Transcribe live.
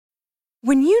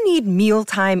When you need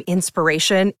mealtime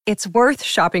inspiration, it's worth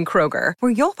shopping Kroger,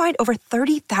 where you'll find over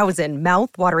 30,000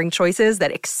 mouth-watering choices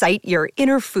that excite your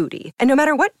inner foodie. And no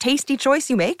matter what tasty choice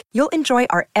you make, you'll enjoy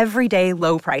our everyday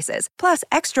low prices, plus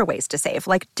extra ways to save,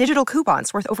 like digital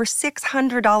coupons worth over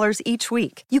 $600 each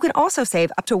week. You can also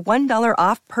save up to $1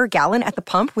 off per gallon at the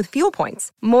pump with fuel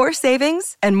points. More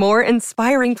savings and more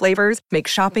inspiring flavors make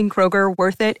shopping Kroger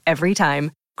worth it every time.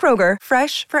 Kroger,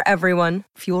 fresh for everyone.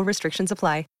 Fuel restrictions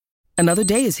apply. Another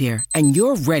day is here, and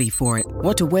you're ready for it.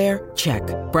 What to wear? Check.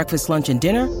 Breakfast, lunch, and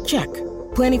dinner? Check.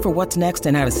 Planning for what's next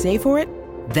and how to save for it?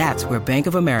 That's where Bank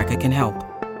of America can help.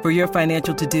 For your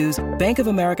financial to-dos, Bank of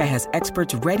America has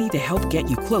experts ready to help get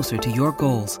you closer to your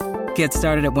goals. Get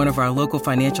started at one of our local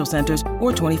financial centers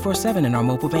or 24/7 in our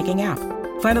mobile banking app.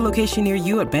 Find a location near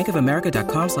you at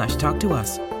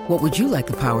bankofamerica.com/talktous. What would you like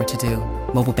the power to do?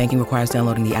 Mobile banking requires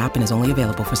downloading the app and is only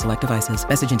available for select devices.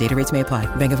 Message and data rates may apply.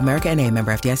 Bank of America N.A.,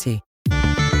 member FDIC.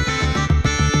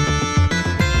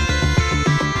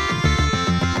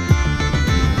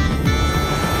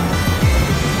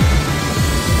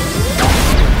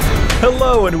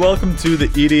 Hello and welcome to the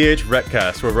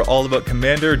EDHRECast, where we're all about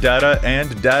Commander, data,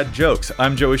 and dad jokes.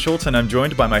 I'm Joey Schultz, and I'm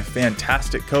joined by my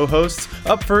fantastic co-hosts.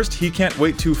 Up first, he can't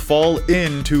wait to fall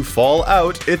in to fall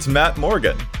out. It's Matt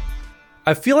Morgan.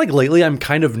 I feel like lately I'm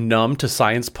kind of numb to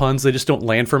science puns. They just don't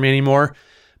land for me anymore.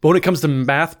 But when it comes to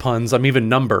math puns, I'm even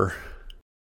number.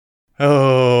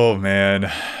 Oh,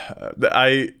 man.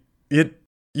 You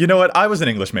know what? I was an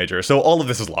English major, so all of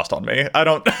this is lost on me. I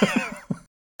don't...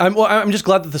 I'm just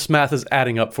glad that this math is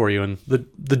adding up for you and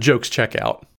the jokes check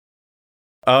out.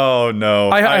 Oh, no.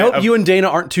 I hope you and Dana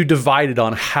aren't too divided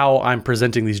on how I'm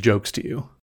presenting these jokes to you.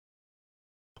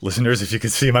 Listeners, if you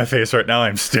could see my face right now,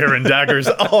 I'm staring daggers.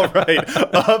 All right,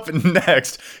 up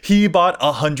next, he bought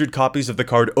 100 copies of the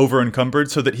card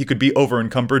Over-Encumbered so that he could be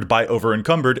over-encumbered by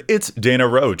Over-Encumbered. It's Dana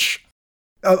Roach.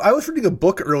 I was reading a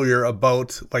book earlier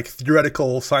about like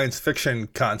theoretical science fiction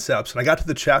concepts, and I got to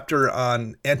the chapter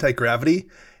on anti-gravity,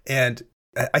 and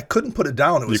I couldn't put it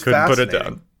down. It was fascinating. Put it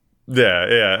down.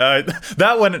 Yeah.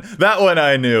 That one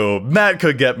I knew. Matt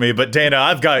could get me, but Dana,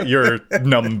 I've got your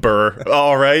number.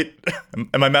 All right.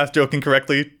 Am I math joking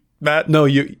correctly, Matt? No,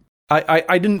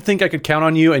 I didn't think I could count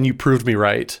on you, and you proved me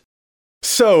right.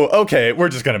 So, okay, we're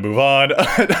just going to move on.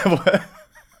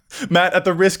 Matt, at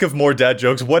the risk of more dad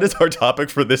jokes, what is our topic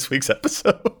for this week's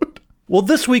episode? Well,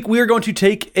 this week we are going to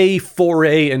take a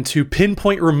foray into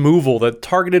pinpoint removal, the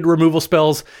targeted removal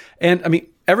spells. And I mean,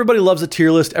 everybody loves a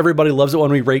tier list. Everybody loves it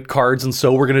when we rate cards. And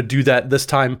so we're going to do that this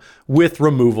time with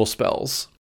removal spells.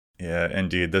 Yeah,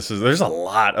 indeed. There's a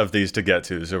lot of these to get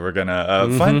to, so we're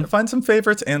gonna find some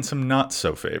favorites and some not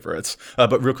so favorites.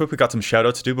 But real quick, we got some shout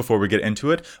outs to do before we get into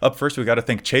it. Up first, we got to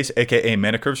thank Chase, aka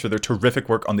Mana Curves, for their terrific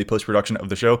work on the post production of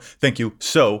the show. Thank you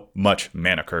so much,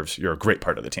 Mana Curves. You're a great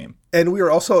part of the team. And we are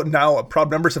also now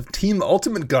proud members of Team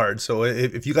Ultimate Guard. So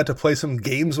if you got to play some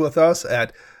games with us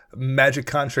at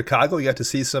MagicCon Chicago, you got to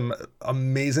see some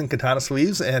amazing katana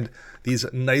sleeves and these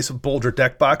nice Boulder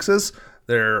deck boxes.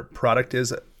 Their product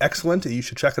is excellent. You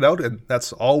should check it out. And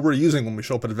that's all we're using when we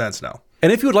show up at events now. And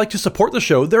if you would like to support the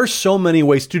show, there are so many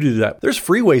ways to do that. There's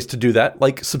free ways to do that,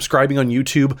 like subscribing on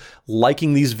YouTube,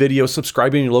 liking these videos,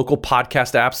 subscribing to your local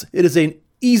podcast apps. It is an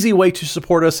easy way to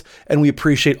support us, and we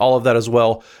appreciate all of that as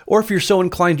well. Or if you're so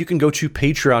inclined, you can go to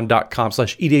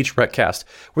patreon.com/EDHRECast,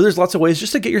 where there's lots of ways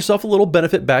just to get yourself a little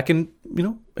benefit back in,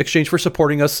 exchange for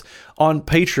supporting us on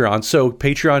Patreon. So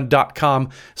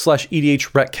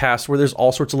patreon.com/EDHRECast, where there's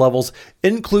all sorts of levels,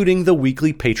 including the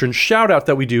weekly patron shout out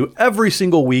that we do every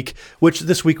single week, which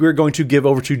this week we're going to give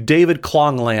over to David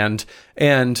Klongland.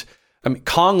 And I mean,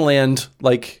 Kongland,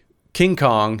 like King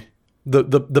Kong,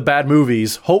 the bad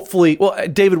movies. Hopefully, well,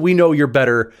 David, we know you're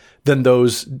better than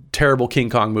those terrible King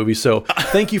Kong movies. So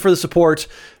thank you for the support.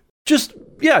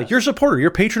 You're a supporter. You're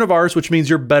a patron of ours, which means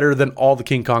you're better than all the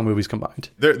King Kong movies combined.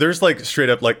 There's like straight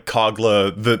up like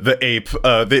Kogla, the ape,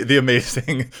 the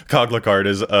amazing Kogla card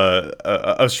is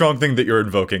a strong thing that you're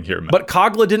invoking here, Matt. But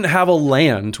Kogla didn't have a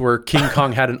land where King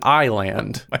Kong had an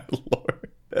island. My lord.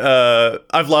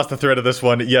 I've lost the thread of this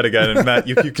one yet again, and Matt,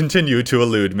 you continue to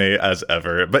elude me as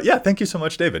ever. But yeah, thank you so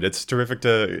much, David. It's terrific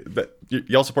that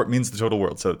y'all support means the total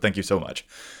world, so thank you so much.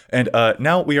 And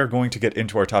now we are going to get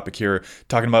into our topic here,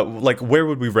 talking about like where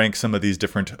would we rank some of these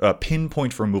different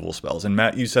pinpoint removal spells. And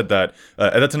Matt, you said that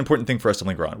that's an important thing for us to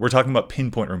linger on. We're talking about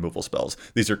pinpoint removal spells.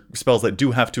 These are spells that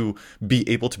do have to be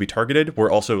able to be targeted.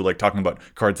 We're also like talking about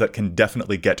cards that can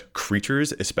definitely get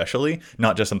creatures, especially,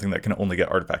 not just something that can only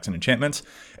get artifacts and enchantments.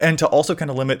 And to also kind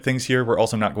of limit things here, we're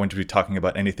also not going to be talking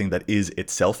about anything that is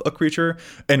itself a creature,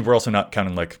 and we're also not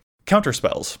counting like counter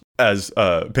spells as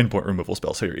pinpoint removal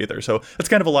spells here either. So that's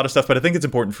kind of a lot of stuff, but I think it's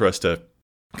important for us to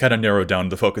kind of narrow down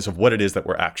the focus of what it is that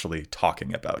we're actually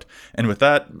talking about. And with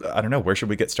that, I don't know, where should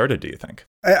we get started, do you think?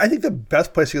 I think the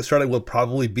best place to get started will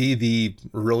probably be the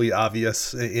really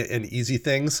obvious and easy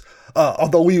things.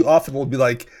 Although we often will be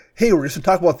like, hey, we're just going to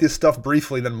talk about this stuff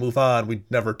briefly, then move on. We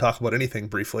never talk about anything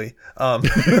briefly.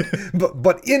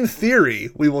 But in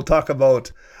theory, we will talk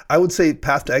about, I would say,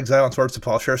 Path to Exile and Swords to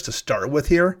Plowshares to start with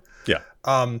here. Yeah.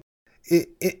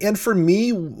 And for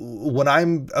me, when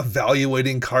I'm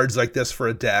evaluating cards like this for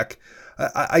a deck,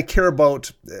 I care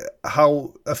about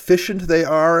how efficient they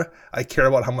are, I care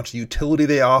about how much utility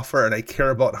they offer, and I care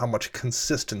about how much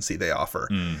consistency they offer.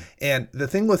 And the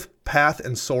thing with Path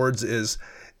and Swords is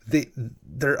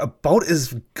they're about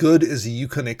as good as you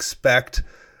can expect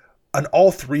on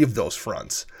all three of those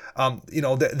fronts.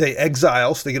 They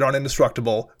exile, so they get on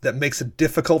indestructible. That makes it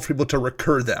difficult for people to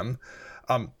recur them.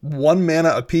 1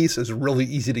 mana apiece is really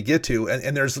easy to get to,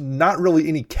 and there's not really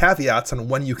any caveats on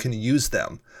when you can use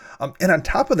them. And on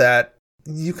top of that,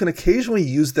 you can occasionally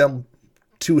use them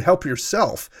to help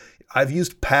yourself. I've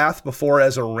used Path before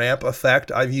as a ramp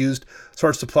effect. I've used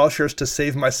Swords to Plowshares to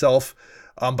save myself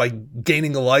by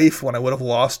gaining life when I would have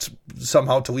lost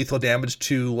somehow to lethal damage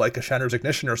to like a Shatter's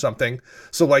Ignition or something.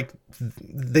 So like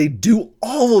they do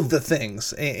all of the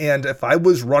things. And if I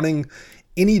was running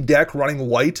any deck running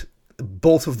white,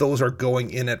 both of those are going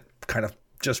in it kind of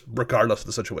just regardless of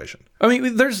the situation. I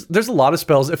mean, there's a lot of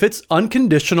spells. If it's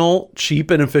unconditional, cheap,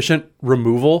 and efficient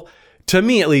removal, to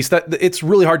me at least, that it's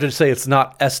really hard to say it's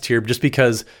not S tier just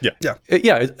because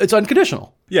it's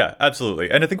unconditional. Yeah, absolutely.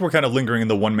 And I think we're kind of lingering in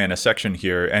the 1 mana section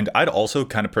here. And I'd also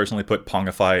kind of personally put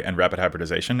Pongify and Rapid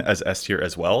Hybridization as S tier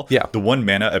as well. Yeah. The 1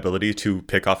 mana ability to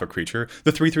pick off a creature,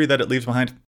 the 3/3 that it leaves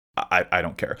behind, I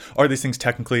don't care. Are these things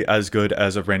technically as good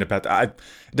as a random path?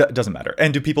 Doesn't matter.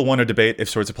 And do people want to debate if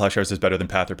Swords of Plowshares is better than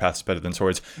Path or Path is better than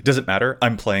Swords? Doesn't matter.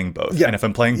 I'm playing both. Yeah. And if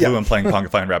I'm playing blue, I'm playing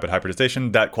Pongify and Rapid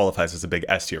Hybridization. That qualifies as a big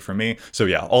S tier for me. So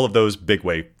yeah, all of those, big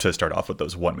way to start off with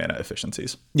those 1 mana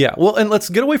efficiencies. Yeah, well, and let's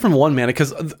get away from 1 mana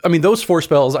because, I mean, those 4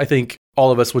 spells, I think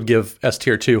all of us would give S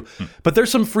tier too. But there's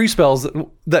some free spells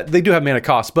that they do have mana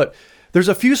costs, but there's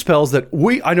a few spells that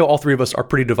I know all 3 of us are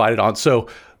pretty divided on. So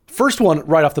first one,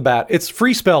 right off the bat, it's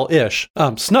free spell-ish.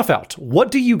 Snuff Out.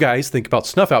 What do you guys think about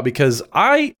Snuff Out? Because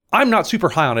I'm not super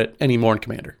high on it anymore in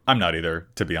Commander. I'm not either,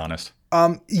 to be honest.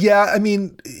 Yeah, I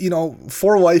mean,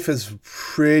 4 life is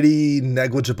pretty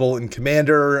negligible in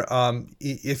Commander.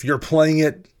 If you're playing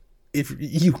it, if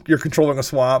you're controlling a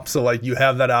swamp, so like you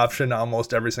have that option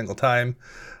almost every single time.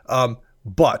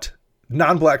 But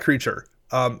non-black creature.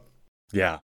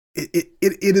 Yeah. It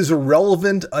is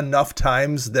irrelevant enough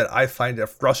times that I find it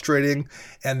frustrating,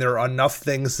 and there are enough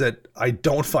things that I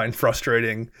don't find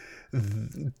frustrating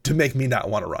to make me not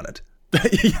want to run it.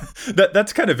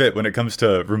 That's kind of it when it comes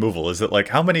to removal, is that like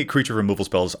how many creature removal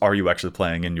spells are you actually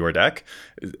playing in your deck?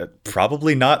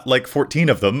 Probably not like 14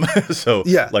 of them. So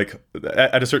yeah, like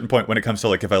at a certain point when it comes to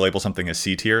like if I label something as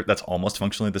C tier, that's almost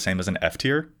functionally the same as an F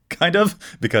tier, kind of,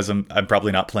 because I'm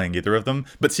probably not playing either of them.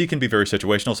 But C can be very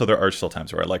situational, so there are still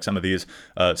times where I like some of these.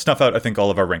 Snuff Out, I think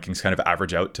all of our rankings kind of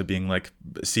average out to being like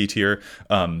C tier.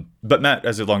 But Matt,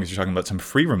 as long as you're talking about some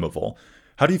free removal,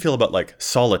 how do you feel about like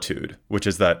Solitude, which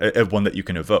is that one that you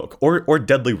can evoke, or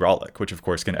Deadly Rollick, which of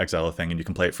course can exile a thing and you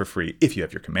can play it for free if you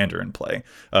have your commander in play?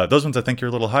 Those ones I think you're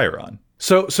a little higher on.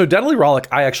 So Deadly Rollick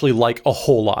I actually like a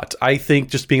whole lot. I think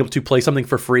just being able to play something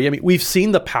for free. I mean, we've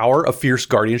seen the power of Fierce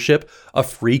Guardianship, a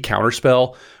free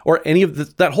counterspell, or any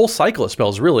of that whole cycle of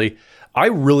spells really. I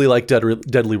really like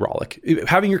Deadly Rollick.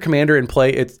 Having your commander in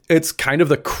play, it's kind of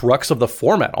the crux of the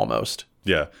format almost.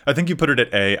 Yeah, I think you put it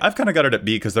at A. I've kind of got it at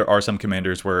B because there are some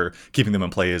commanders where keeping them in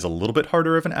play is a little bit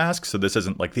harder of an ask. So this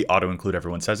isn't like the auto-include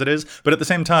everyone says it is. But at the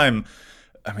same time,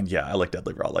 I mean, yeah, I like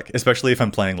Deadly Rollick, especially if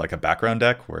I'm playing like a background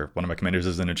deck where one of my commanders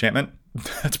is an enchantment.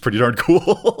 That's pretty darn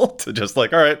cool to just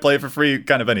like, all right, play it for free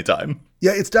kind of anytime.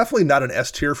 Yeah, it's definitely not an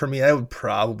S tier for me. I would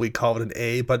probably call it an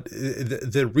A, but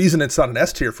the reason it's not an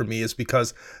S tier for me is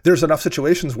because there's enough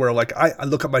situations where like I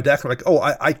look at my deck and I'm like, oh,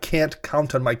 I can't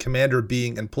count on my commander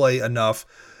being in play enough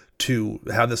to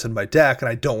have this in my deck, and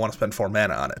I don't want to spend 4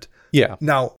 mana on it. Yeah.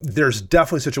 Now, there's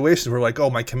definitely situations where like, oh,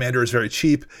 my commander is very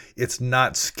cheap. It's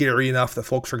not scary enough that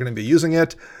folks are going to be using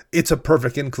it. It's a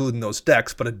perfect include in those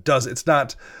decks, but it's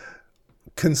not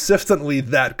consistently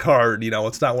that card.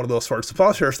 It's not one of those Swords to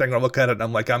Plowshares thing where I look at it and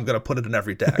I'm like, I'm going to put it in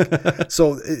every deck.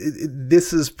 So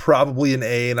this is probably an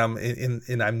A, and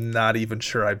I'm not even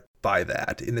sure I buy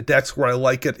that. In the decks where I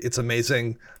like it, it's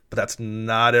amazing, but that's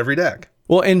not every deck.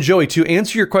 Well, and Joey, to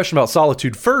answer your question about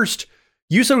Solitude first,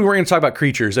 You said we weren't going to talk about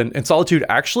creatures, and Solitude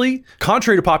actually,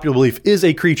 contrary to popular belief, is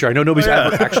a creature. I know nobody's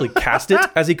ever actually cast it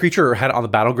as a creature or had it on the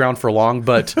battleground for long,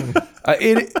 but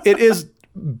it is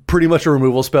pretty much a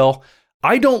removal spell.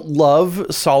 I don't love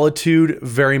Solitude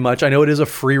very much. I know it is a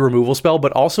free removal spell,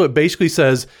 but also it basically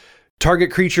says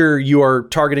target creature you are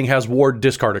targeting has ward,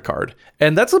 discard a card.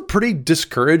 And that's a pretty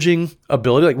discouraging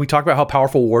ability. Like we talk about how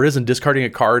powerful ward is and discarding a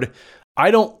card. I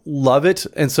don't love it.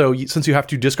 And so since you have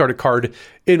to discard a card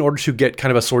in order to get kind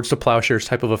of a Swords to Plowshares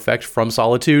type of effect from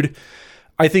Solitude,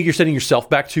 I think you're setting yourself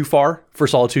back too far for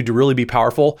Solitude to really be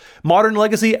powerful. Modern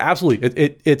Legacy,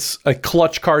 absolutely. It's a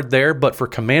clutch card there, but for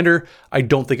Commander, I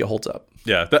don't think it holds up.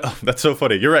 Yeah, that's so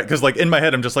funny. You're right, because like in my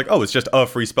head, I'm just like, oh, it's just a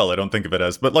free spell. I don't think of it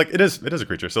as, but like it is a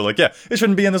creature. So like, yeah, it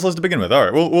shouldn't be in this list to begin with. All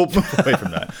right, we'll move away from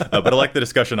that. But I like the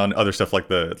discussion on other stuff like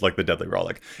the Deadly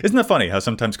Rollick. Isn't that funny how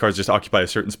sometimes cards just occupy a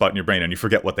certain spot in your brain and you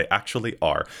forget what they actually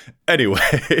are?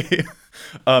 Anyway,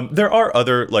 there are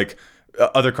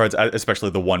other cards, especially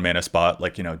the 1-mana spot,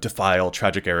 like, Defile,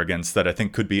 Tragic Arrogance, that I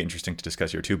think could be interesting to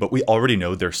discuss here too. But we already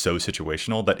know they're so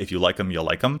situational that if you like them, you'll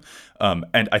like them.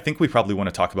 And I think we probably want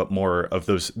to talk about more of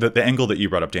those, the angle that you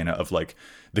brought up, Dana, of like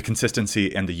the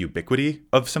consistency and the ubiquity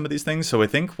of some of these things. So I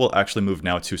think we'll actually move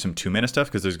now to some 2-mana stuff,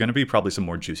 because there's going to be probably some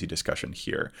more juicy discussion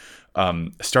here.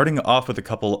 Starting off with a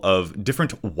couple of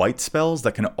different white spells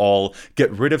that can all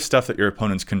get rid of stuff that your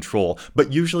opponents control,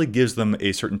 but usually gives them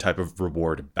a certain type of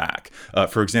reward back.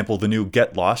 For example, the new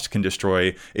Get Lost can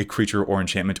destroy a creature or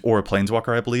enchantment or a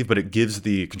planeswalker, I believe, but it gives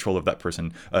the control of that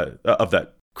person, of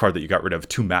that card that you got rid of,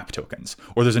 2 map tokens.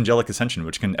 Or there's Angelic Ascension,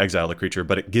 which can exile a creature,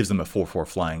 but it gives them a 4/4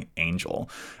 flying angel.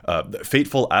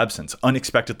 Fateful Absence,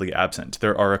 unexpectedly absent.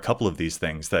 There are a couple of these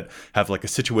things that have like a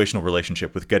situational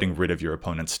relationship with getting rid of your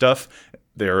opponent's stuff.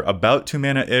 They're about 2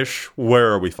 mana-ish.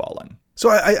 Where are we falling? So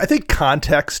I think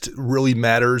context really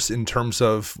matters in terms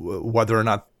of whether or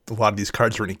not a lot of these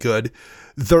cards are any good.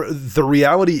 The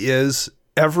reality is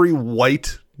every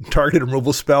white targeted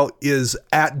removal spell is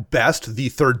at best the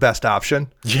third best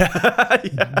option. Yeah.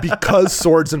 Because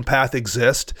Swords and Path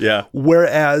exist. Yeah.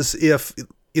 Whereas if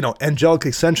Angelic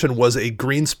Ascension was a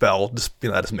green spell, just,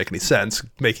 that doesn't make any sense,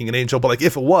 making an angel, but like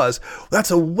if it was,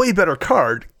 that's a way better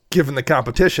card given the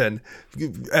competition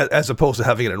as opposed to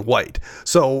having it in white.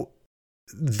 So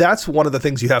that's one of the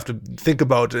things you have to think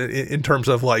about in terms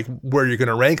of like where you're going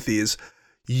to rank these.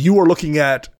 You are looking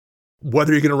at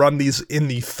whether you're going to run these in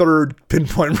the third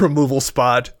pinpoint removal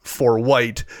spot for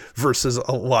white versus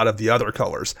a lot of the other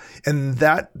colors. And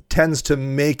that tends to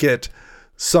make it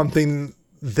something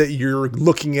that you're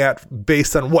looking at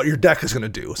based on what your deck is going to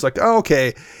do. It's like, oh,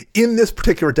 okay, in this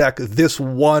particular deck, this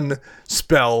one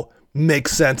spell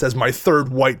makes sense as my third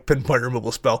white pinpoint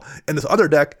removal spell. And this other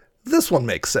deck, this one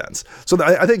makes sense. So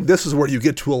I think this is where you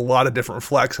get to a lot of different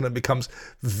flex, and it becomes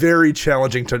very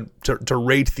challenging to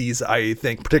rate these, I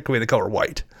think, particularly in the color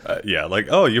white. Yeah, like,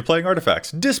 oh, you're playing Artifacts.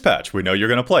 Dispatch, we know you're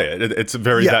going to play it. It's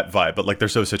very that vibe, but like they're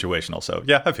so situational. So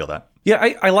yeah, I feel that.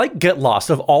 Yeah, I like Get Lost.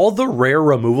 Of all the rare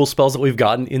removal spells that we've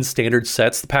gotten in standard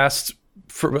sets the past,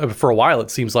 for a while,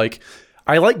 it seems like,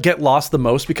 I like Get Lost the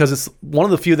most because it's one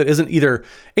of the few that isn't either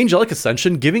Angelic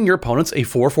Ascension, giving your opponents a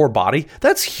 4/4 body.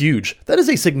 That's huge. That is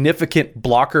a significant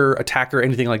blocker, attacker,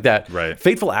 anything like that. Right.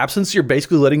 Fateful Absence, you're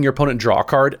basically letting your opponent draw a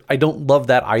card. I don't love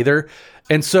that either.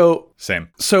 And so... Same.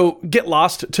 So Get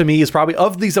Lost, to me, is probably,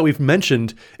 of these that we've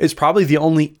mentioned, is probably the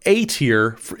only A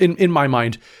tier in my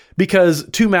mind, because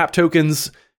 2 map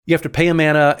tokens, you have to pay a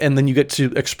mana, and then you get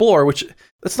to explore, which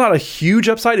that's not a huge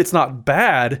upside. It's not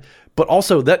bad, but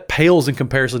also that pales in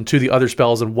comparison to the other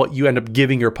spells and what you end up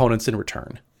giving your opponents in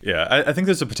return. Yeah, I think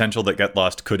there's a potential that Get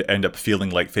Lost could end up feeling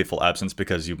like Fateful Absence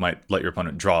because you might let your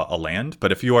opponent draw a land.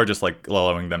 But if you are just like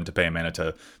allowing them to pay a mana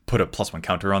to put a +1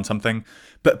 counter on something,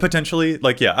 but potentially,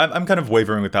 like, yeah, I'm kind of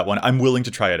wavering with that one. I'm willing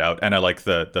to try it out, and I like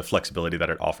the flexibility that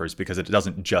it offers because it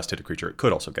doesn't just hit a creature. It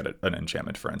could also get an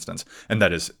enchantment, for instance, and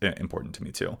that is important to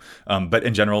me too. But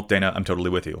in general, Dana, I'm totally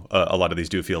with you. A lot of these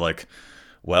do feel like,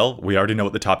 well, we already know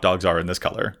what the top dogs are in this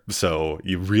color, so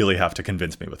you really have to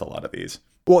convince me with a lot of these.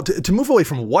 Well, to move away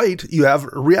from white, you have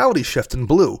Reality Shift in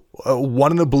blue.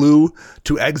 1 in a blue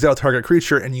to exile target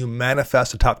creature, and you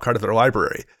manifest a top card of their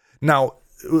library. Now,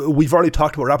 we've already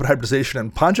talked about Rapid Hybridization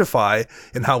and Pontify,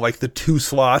 and how like the 2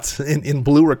 slots in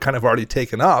blue are kind of already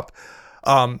taken up,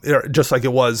 just like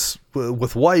it was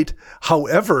with white.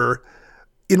 However,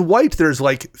 in white, there's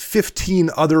like 15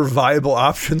 other viable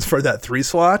options for that 3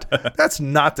 slot. That's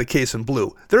not the case in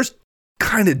blue. There's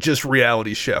kind of just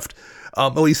Reality Shift,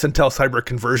 at least until Cyber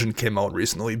Conversion came out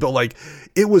recently. But like,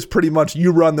 it was pretty much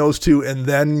you run those 2, and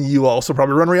then you also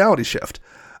probably run Reality Shift.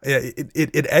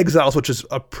 It exiles, which is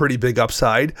a pretty big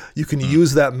upside. You can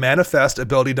use that manifest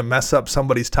ability to mess up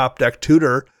somebody's top deck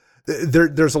tutor.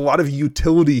 There's a lot of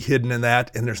utility hidden in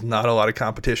that, and there's not a lot of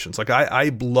competitions. Like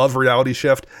I love Reality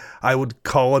Shift. I would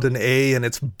call it an A, and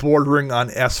it's bordering on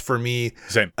S for me.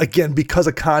 Same. Again, because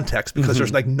of context, because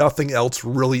there's like nothing else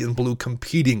really in blue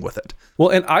competing with it. Well,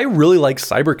 and I really like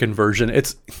cyber conversion.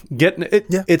 It's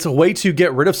It's a way to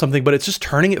get rid of something, but it's just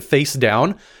turning it face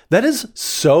down. That is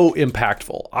so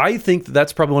impactful. I think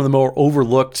that's probably one of the more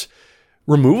overlooked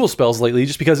removal spells lately,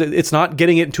 just because it's not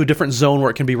getting it into a different zone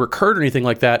where it can be recurred or anything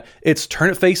like that. It's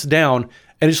turn it face down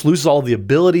and it just loses all the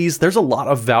abilities. There's a lot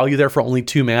of value there for only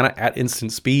 2 mana at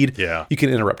instant speed. Yeah. You can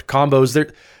interrupt combos.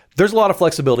 There's a lot of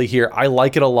flexibility here. I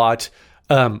like it a lot.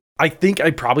 I think I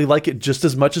probably like it just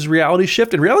as much as Reality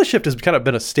Shift, and Reality Shift has kind of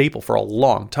been a staple for a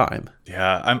long time.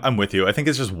 Yeah, I'm with you. I think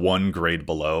it's just one grade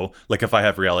below. Like if I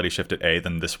have Reality Shift at A,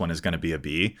 then this one is going to be a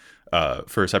B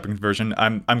for a cyber conversion.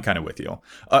 I'm kind of with you.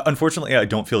 Unfortunately, I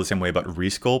don't feel the same way about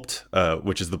Resculpt,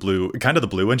 which is the blue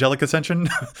Angelic Ascension.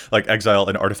 Like exile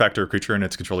an artifact or a creature and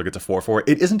its controller gets a 4/4.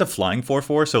 It isn't a flying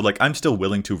 4/4, so like I'm still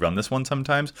willing to run this one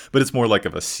sometimes, but it's more like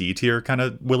of a C tier kind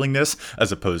of willingness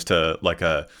as opposed to like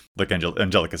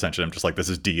Angelic Ascension. I'm just like, this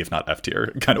is D if not F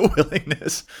tier kind of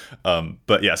willingness.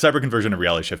 But yeah, cyber conversion and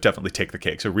Reality Shift definitely take the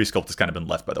cake. So Resculpt has kind of been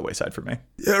left by the wayside for me.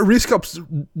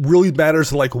 Resculpt really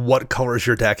matters like what colors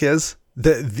your deck is.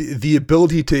 The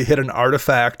ability to hit an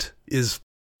artifact is,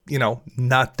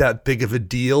 not that big of a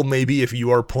deal. Maybe if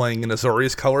you are playing in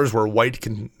Azorius colors where white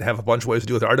can have a bunch of ways to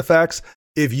deal with artifacts.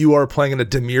 If you are playing in a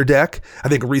Dimir deck, I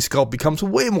think Resculpt becomes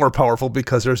way more powerful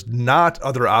because there's not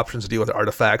other options to deal with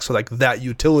artifacts. So like that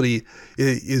utility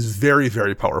is very,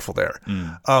 very powerful there.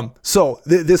 So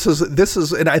this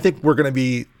is, and I think we're going to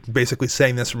be basically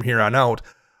saying this from here on out.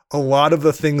 A lot of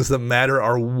the things that matter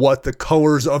are what the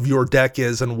colors of your deck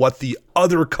is and what the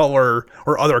other color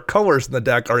or other colors in the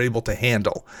deck are able to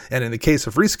handle. And in the case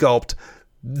of Resculpt,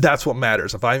 that's what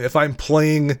matters. If I'm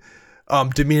playing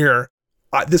Dimir,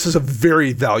 this is a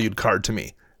very valued card to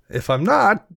me. If I'm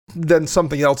not, then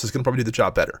something else is going to probably do the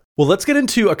job better. Well, let's get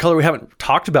into a color we haven't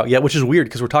talked about yet, which is weird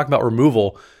because we're talking about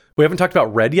removal. We haven't talked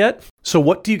about red yet. So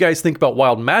what do you guys think about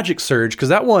Wild Magic Surge? Because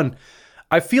that one,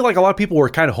 I feel like a lot of people were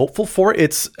kind of hopeful for.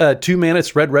 It's 2 mana,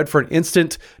 it's red for an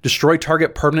instant, destroy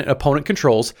target permanent opponent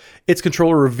controls. Its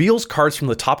controller reveals cards from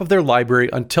the top of their library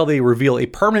until they reveal a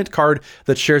permanent card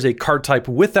that shares a card type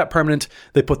with that permanent.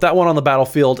 They put that one on the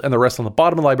battlefield and the rest on the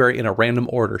bottom of the library in a random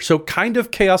order. So kind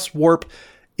of Chaos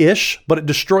Warp-ish, but it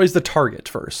destroys the target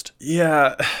first.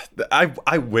 Yeah,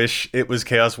 I wish it was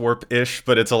Chaos Warp-ish,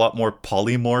 but it's a lot more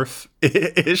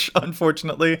polymorph-ish,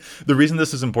 unfortunately. The reason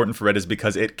this is important for red is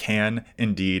because it can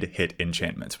indeed hit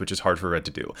enchantments, which is hard for red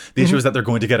to do. The issue is that they're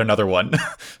going to get another one.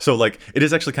 So like it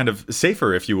is actually kind of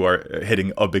safer if you are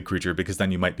hitting a big creature, because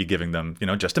then you might be giving them,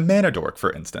 just a mana dork,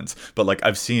 for instance. But like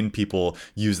I've seen people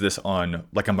use this on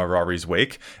like a Mirari's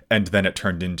Wake, and then it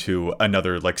turned into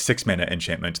another like 6 mana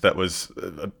enchantment that was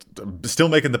still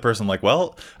making the person like,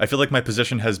 well, I feel like my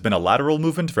position has been a lateral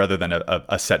movement rather than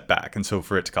a setback. And so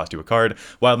for it to cost you a card,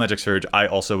 Wild Magic Surge, I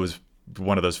also was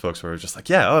one of those folks where I was just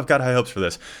like, I've got high hopes for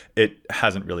this. It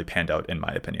hasn't really panned out, in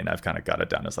my opinion. I've kind of got it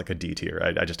down as like a D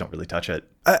tier. I just don't really touch it.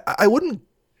 I wouldn't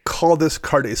call this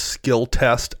card a skill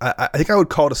test. I think I would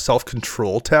call it a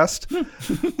self-control test.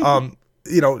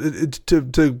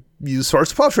 To use Swords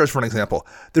to Plowshares for an example,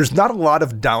 there's not a lot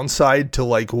of downside to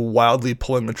like wildly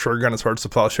pulling the trigger on a Swords to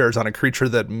Plowshares on a creature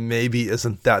that maybe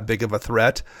isn't that big of a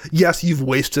threat. Yes, you've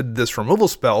wasted this removal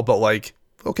spell, but like,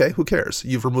 okay, who cares?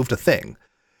 You've removed a thing.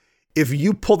 If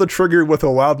you pull the trigger with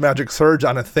a Wild Magic Surge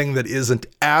on a thing that isn't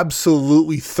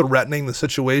absolutely threatening the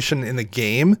situation in the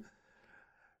game,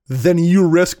 then you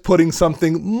risk putting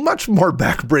something much more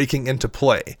backbreaking into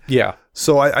play. Yeah.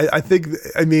 So I think,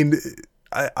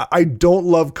 I don't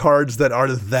love cards that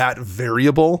are that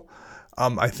variable.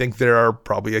 I think there are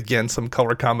probably, again, some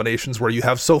color combinations where you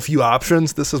have so few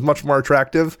options. This is much more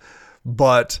attractive,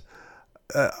 but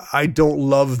I don't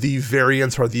love the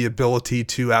variance or the ability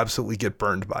to absolutely get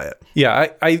burned by it. Yeah,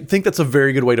 I think that's a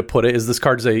very good way to put it, is this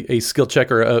card is a skill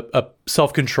check or a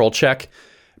self-control check.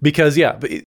 Because,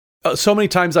 so many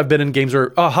times I've been in games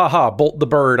where, bolt the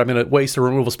bird, I'm going to waste a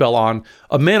removal spell on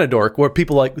a mana dork, where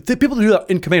people do that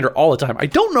in Commander all the time. I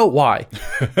don't know why.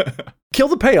 Kill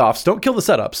the payoffs, don't kill the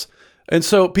setups. And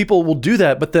so people will do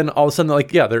that, but then all of a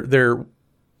sudden, they're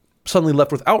suddenly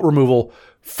left without removal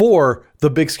for the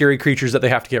big scary creatures that they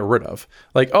have to get rid of.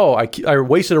 Like, I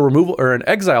wasted a removal or an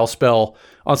exile spell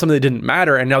on something that didn't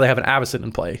matter, and now they have an Avacyn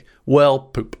in play. Well,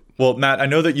 poop. Well, Matt, I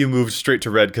know that you moved straight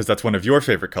to red because that's one of your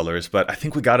favorite colors, but I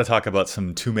think we got to talk about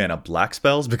some 2-mana black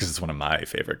spells because it's one of my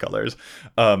favorite colors.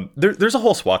 There's a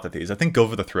whole swath of these. I think Go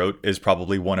for the Throat is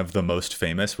probably one of the most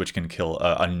famous, which can kill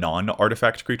a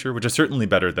non-artifact creature, which is certainly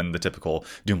better than the typical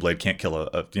Doomblade can't kill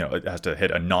it has to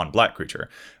hit a non-black creature.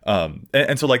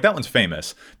 And so like that one's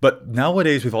famous. But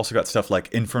nowadays we've also got stuff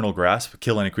like Infernal Grasp,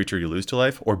 kill any creature you lose to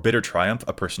life, or Bitter Triumph,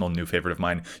 a personal new favorite of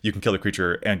mine. You can kill a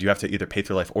creature and you have to either pay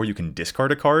 3 life or you can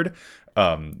discard a card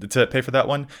to pay for that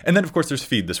one. And then of course there's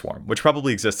Feed the Swarm, which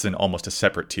probably exists in almost a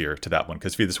separate tier to that one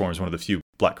because Feed the Swarm is one of the few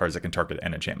black cards that can target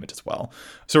an enchantment as well.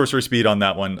 Sorcerer Speed on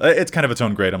that one, it's kind of its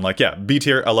own grade. I'm like, yeah, B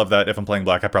tier, I love that. If I'm playing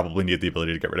black, I probably need the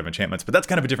ability to get rid of enchantments, but that's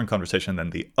kind of a different conversation than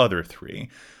the other 3.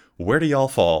 Where do y'all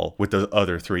fall with the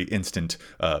other 3 instant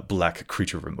black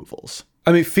creature removals?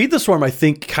 I mean, Feed the Swarm, I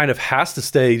think, kind of has to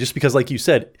stay just because, like you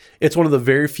said, it's one of the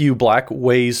very few black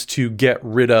ways to get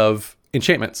rid of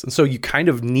enchantments. And so you kind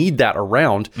of need that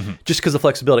around just because of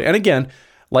flexibility. And again,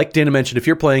 like Dana mentioned, if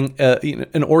you're playing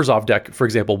an Orzhov deck, for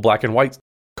example, black and white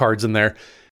cards in there,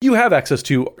 you have access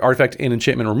to artifact and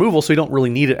enchantment removal, so you don't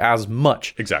really need it as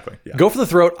much. Exactly. Yeah. Go for the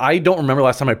Throat, I don't remember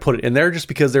last time I put it in there just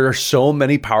because there are so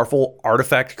many powerful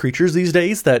artifact creatures these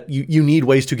days that you need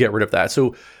ways to get rid of that.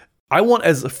 So I want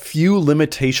as few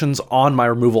limitations on my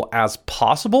removal as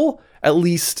possible, at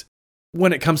least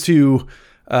when it comes to,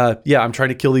 I'm trying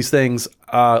to kill these things.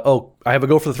 I have a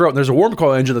Go for the Throat, and there's a Worm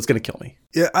Coil engine that's going to kill me.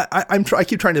 Yeah, I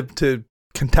keep trying to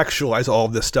contextualize all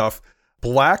of this stuff.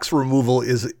 Black's removal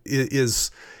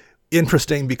is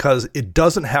interesting because it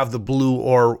doesn't have the blue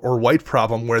or white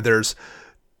problem where there's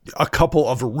a couple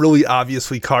of really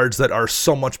obviously cards that are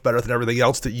so much better than everything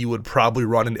else that you would probably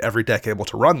run in every deck able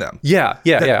to run them. Yeah.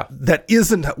 That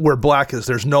isn't where black is.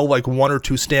 There's no like 1 or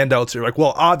 2 standouts. You're like,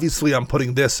 well, obviously I'm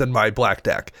putting this in my black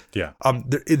deck. Yeah.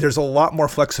 There's a lot more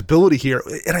flexibility here.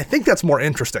 And I think that's more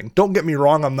interesting. Don't get me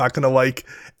wrong. I'm not going to like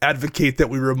advocate that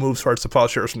we remove Swords to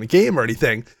Plowshares from the game or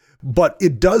anything. But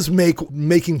it does make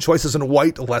making choices in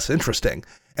white less interesting.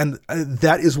 And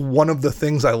that is one of the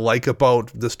things I like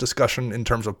about this discussion in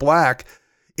terms of black.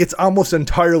 It's almost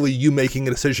entirely you making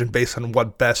a decision based on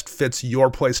what best fits your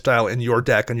playstyle and your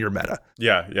deck and your meta.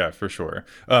 Yeah, for sure.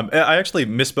 I actually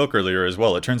misspoke earlier as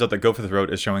well. It turns out that Go for the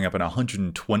Throat is showing up in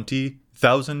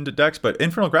 120,000 decks, but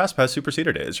Infernal Grasp has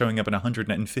superseded it. It's showing up in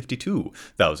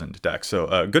 152,000 decks.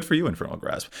 So good for you, Infernal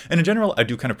Grasp. And in general, I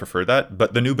do kind of prefer that,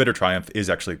 but the new Bitter Triumph is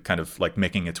actually kind of like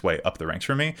making its way up the ranks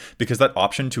for me, because that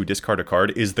option to discard a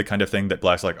card is the kind of thing that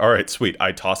Black's like, all right, sweet,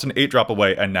 I tossed an 8-drop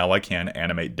away and now I can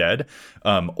animate dead.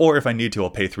 Or if I need to, I'll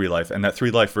pay 3 life, and that 3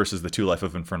 life versus the 2 life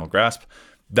of Infernal Grasp,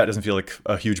 that doesn't feel like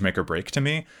a huge make or break to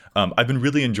me. I've been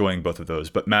really enjoying both of those,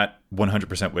 but Matt,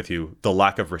 100% with you. The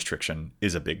lack of restriction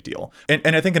is a big deal.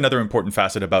 And I think another important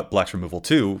facet about Black's removal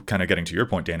too, kind of getting to your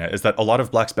point, Dana, is that a lot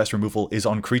of Black's best removal is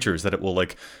on creatures that it will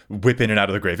like whip in and out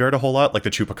of the graveyard a whole lot, like the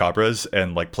Chupacabras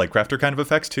and like Plaguecrafter kind of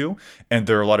effects too. And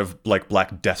there are a lot of like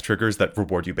Black death triggers that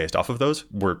reward you based off of those.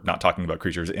 We're not talking about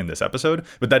creatures in this episode,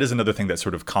 but that is another thing that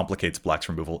sort of complicates Black's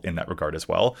removal in that regard as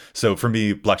well. So for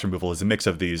me, Black's removal is a mix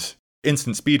of these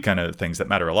instant speed kind of things that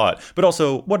matter a lot, but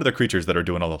also what are the creatures that are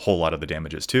doing a whole lot of the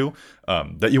damages too,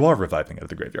 that you are reviving out of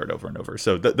the graveyard over and over.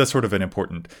 So that's sort of an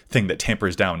important thing that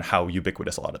tampers down how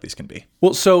ubiquitous a lot of these can be.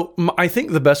 Well, so I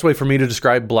think the best way for me to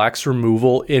describe Black's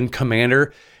removal in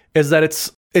Commander is that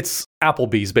it's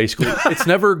Applebee's basically. It's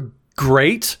never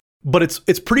great, but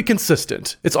it's pretty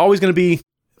consistent. It's always going to be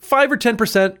 5 or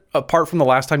 10% apart from the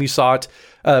last time you saw it.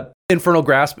 Infernal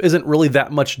Grasp isn't really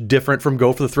that much different from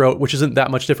Go for the Throat, which isn't that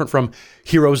much different from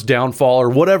Hero's Downfall or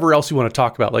whatever else you want to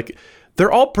talk about. Like,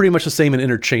 they're all pretty much the same and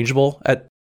interchangeable at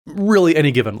really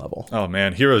any given level. Oh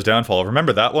man, Hero's Downfall.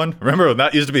 Remember that one? Remember when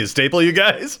that used to be a staple, you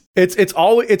guys? It's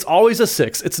always a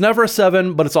 6. It's never a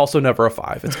 7, but it's also never a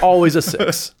 5. It's always a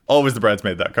 6. Always the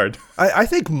bridesmaid, that card. I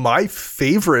think my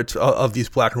favorite of these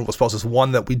black removal spells is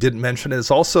one that we didn't mention.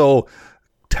 It's also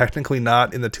technically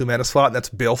not in the 2-mana slot, and that's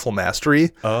Baleful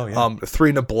Mastery. Oh, yeah.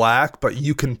 3 in a black, but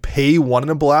you can pay 1 in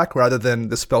a black rather than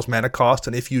the spell's mana cost,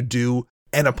 and if you do,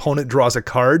 an opponent draws a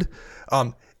card.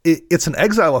 It's an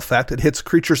exile effect. It hits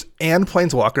creatures and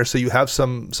planeswalkers, so you have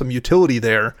some utility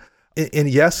there. And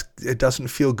yes, it doesn't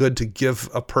feel good to give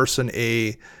a person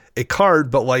a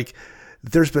card, but like,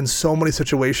 there's been so many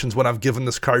situations when I've given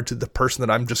this card to the person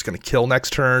that I'm just going to kill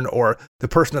next turn, or the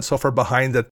person that's so far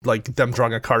behind that like them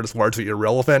drawing a card is largely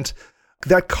irrelevant.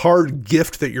 That card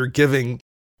gift that you're giving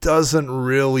doesn't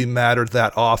really matter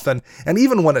that often. And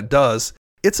even when it does,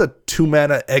 it's a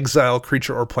 2-mana exile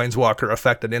creature or planeswalker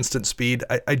effect at instant speed.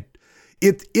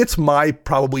 It's my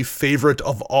probably favorite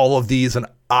of all of these, and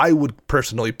I would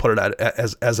personally put it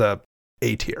as a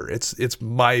A tier. It's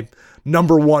my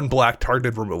number one black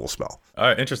targeted removal spell. All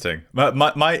right, interesting.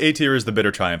 My A tier is the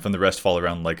Bitter Triumph, and the rest fall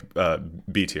around like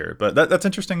B tier. But that's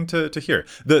interesting to hear.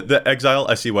 The Exile,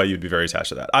 I see why you'd be very attached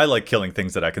to that. I like killing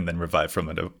things that I can then revive from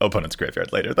an opponent's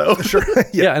graveyard later, though. Sure.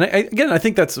 Yeah, and I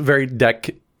think that's very deck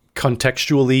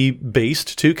contextually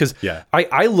based too, because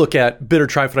I look at Bitter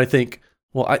Triumph and I think,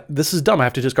 well, this is dumb. I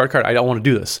have to discard a card. I don't want to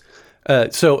do this.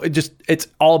 So it's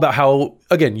all about how,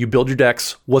 again, you build your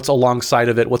decks, what's alongside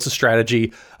of it, what's the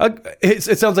strategy. It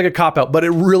sounds like a cop-out, but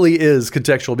it really is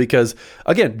contextual because,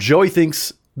 again, Joey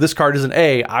thinks this card is an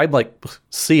A. I'm like,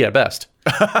 C at best.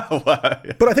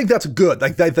 But I think that's good.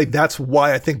 Like that's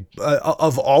why I think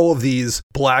of all of these,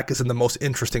 black is in the most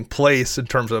interesting place in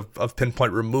terms of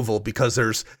pinpoint removal, because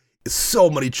there's so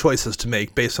many choices to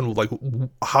make based on like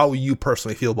how you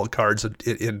personally feel about cards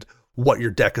and what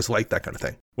your deck is like, that kind of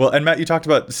thing. Well, and Matt, you talked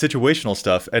about situational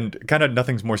stuff, and kind of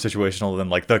nothing's more situational than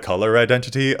like the color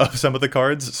identity of some of the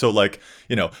cards. So like,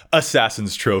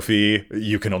 Assassin's Trophy,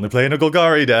 you can only play in a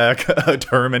Golgari deck,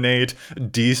 Terminate,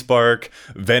 D-Spark,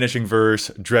 Vanishing Verse,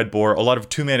 Dreadbore, a lot of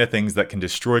 2-mana things that can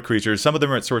destroy creatures. Some of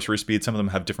them are at sorcery speed, some of them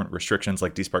have different restrictions,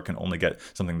 like D-Spark can only get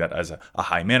something that has a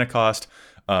high mana cost.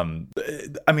 A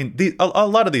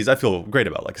lot of these I feel great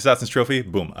about, like Assassin's Trophy,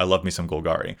 boom, I love me some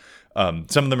Golgari.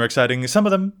 Some of them are exciting, some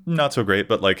of them not so great,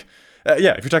 but like,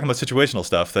 if you're talking about situational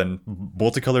stuff, then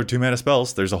multicolored 2-mana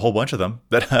spells, there's a whole bunch of them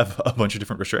that have a bunch of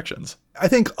different restrictions. I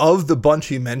think of the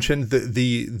bunch you mentioned,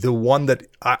 the one that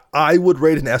I would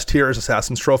rate an S tier is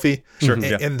Assassin's Trophy. Sure.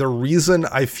 And the reason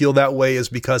I feel that way is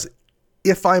because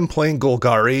if I'm playing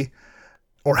Golgari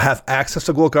or have access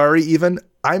to Golgari even,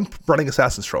 I'm running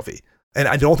Assassin's Trophy. And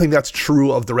I don't think that's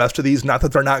true of the rest of these. Not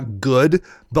that they're not good,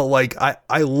 but like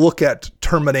I look at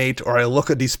Terminate or I look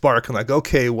at D-Spark and like,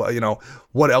 okay, well,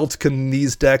 what else can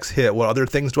these decks hit? What other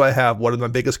things do I have? What are my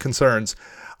biggest concerns?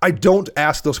 I don't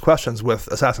ask those questions with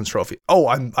Assassin's Trophy. Oh,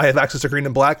 I have access to green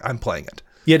and black. I'm playing it.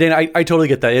 Yeah, Dan, I totally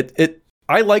get that.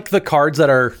 I like the cards that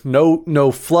are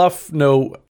no fluff,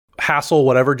 no hassle,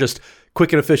 whatever, just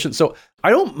quick and efficient. So I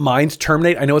don't mind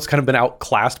Terminate. I know it's kind of been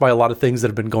outclassed by a lot of things that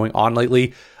have been going on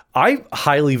lately. I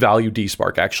highly value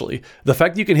D-Spark, actually. The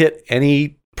fact that you can hit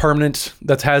any permanent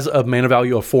that has a mana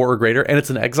value of 4 or greater, and it's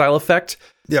an exile effect.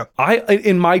 Yeah.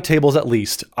 In my tables, at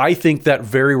least, I think that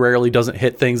very rarely doesn't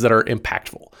hit things that are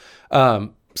impactful.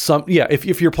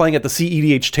 If you're playing at the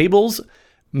CEDH tables,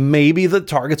 maybe the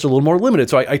targets are a little more limited.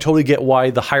 So I totally get why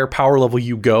the higher power level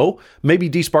you go, maybe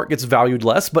D-Spark gets valued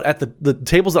less, but at the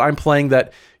tables that I'm playing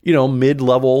that,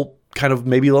 mid-level, kind of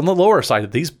maybe on the lower side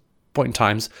at these point in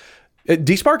times,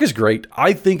 D-Spark is great.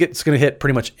 I think it's going to hit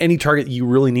pretty much any target you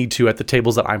really need to at the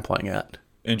tables that I'm playing at.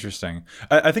 Interesting.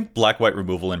 I think black-white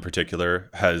removal in particular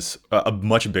has a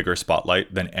much bigger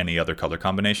spotlight than any other color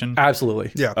combination.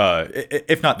 Absolutely. Yeah.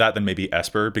 If not that, then maybe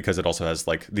Esper, because it also has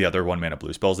like the other 1-mana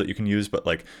blue spells that you can use. But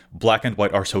like black and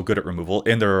white are so good at removal,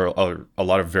 and there are a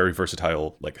lot of very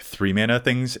versatile like 3-mana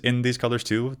things in these colors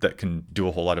too that can do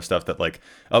a whole lot of stuff that like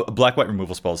black-white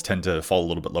removal spells tend to fall a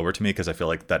little bit lower to me because I feel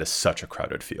like that is such a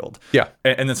crowded field. Yeah.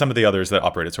 And then some of the others that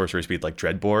operate at sorcery speed, like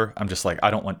Dreadbore, I'm just like,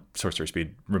 I don't want sorcery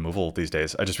speed removal these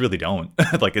days. I just really don't.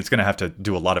 Like, it's going to have to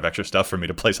do a lot of extra stuff for me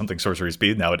to play something sorcery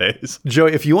speed nowadays.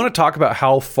 Joey, if you want to talk about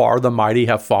how far the mighty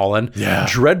have fallen,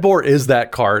 Dreadbore is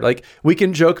that card. Like, we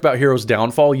can joke about Hero's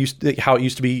Downfall, how it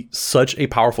used to be such a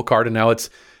powerful card, and now it's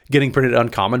getting printed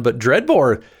uncommon, but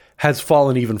Dreadbore has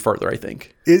fallen even further, I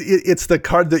think. It's the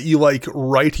card that you like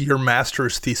write your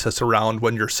master's thesis around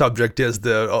when your subject is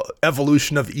the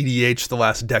evolution of EDH the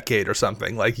last decade or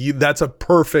something. Like that's a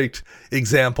perfect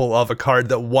example of a card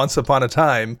that once upon a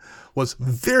time was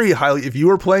very highly, if you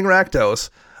were playing Rakdos,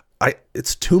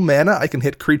 it's 2 mana, I can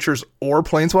hit creatures or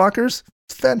planeswalkers.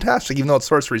 It's fantastic, even though it's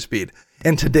sorcery speed.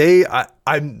 And today,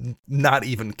 I'm not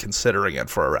even considering it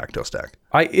for a Rakdos deck.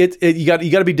 You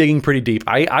got to be digging pretty deep.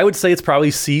 I would say it's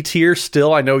probably C tier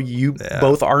still. I know you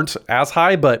both aren't as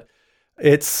high, but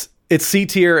it's C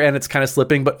tier and it's kind of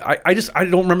slipping. But I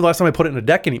don't remember the last time I put it in a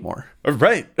deck anymore.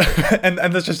 Right, and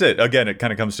that's just it. Again, it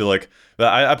kind of comes to like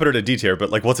I put it at D tier, but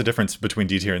like, what's the difference between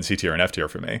D tier and C tier and F tier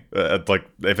for me? Like,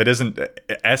 if it isn't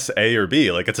S, A, or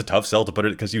B, like it's a tough sell to put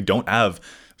it because you don't have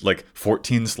like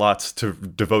 14 slots to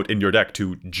devote in your deck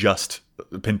to just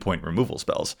pinpoint removal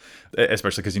spells,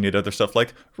 especially because you need other stuff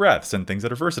like wraths and things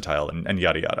that are versatile and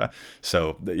yada yada.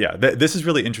 So yeah, this is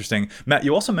really interesting. Matt,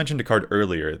 you also mentioned a card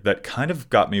earlier that kind of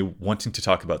got me wanting to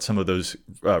talk about some of those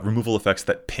removal effects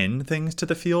that pin things to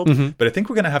the field, but I think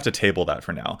we're going to have to table that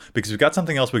for now because we've got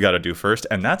something else we got to do first,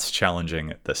 and that's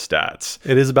challenging the stats.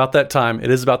 It is about that time.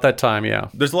 Yeah.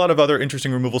 There's a lot of other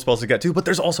interesting removal spells to get to, but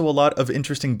there's also a lot of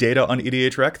interesting data on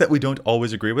EDHREC deck that we don't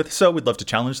always agree with, so we'd love to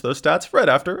challenge those stats right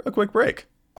after a quick break.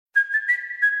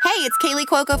 Hey, it's Kaylee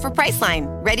Cuoco for Priceline.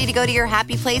 Ready to go to your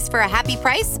happy place for a happy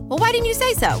price? Well, why didn't you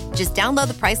say so? Just download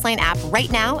the Priceline app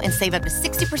right now and save up to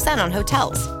 60% on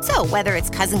hotels. So whether it's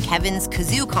Cousin Kevin's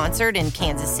Kazoo Concert in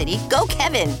Kansas City, go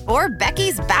Kevin, or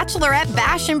Becky's Bachelorette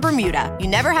Bash in Bermuda, you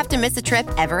never have to miss a trip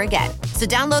ever again. So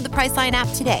download the Priceline app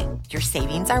today. Your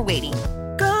savings are waiting.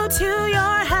 Go to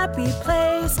your happy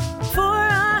place for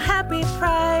a happy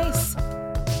price.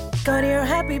 Go to your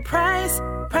happy price,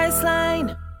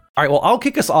 Priceline. All right, well, I'll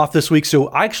kick us off this week. So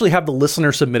I actually have the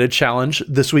listener submitted challenge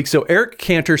this week. So Eric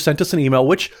Cantor sent us an email,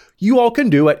 which you all can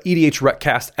do at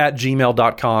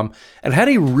EDHRECast@gmail.com, and had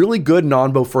a really good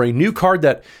non-bo for a new card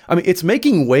that, I mean, it's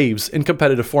making waves in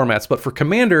competitive formats, but for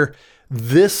Commander,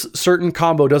 this certain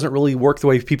combo doesn't really work the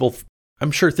way people,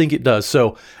 I'm sure, think it does.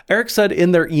 So Eric said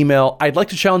in their email, I'd like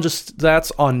to challenge the stats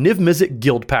on Niv Mizzet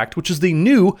Guild Pact, which is the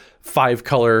new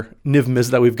 5-color Niv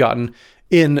Mizzet that we've gotten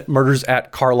in Murders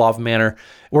at Karlov Manor,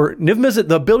 where Niv Mizzet,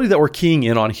 the ability that we're keying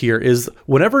in on here is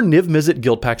whenever Niv Mizzet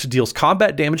Guild Pact deals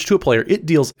combat damage to a player, it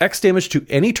deals X damage to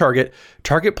any target.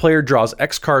 Target player draws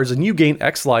X cards and you gain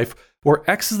X life, where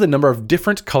X is the number of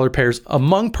different color pairs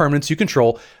among permanents you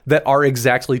control that are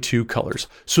exactly 2 colors.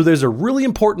 So there's a really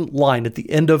important line at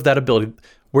the end of that ability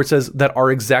where it says that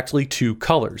are exactly 2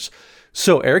 colors.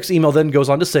 So Eric's email then goes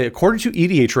on to say, according to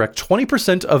EDHREC,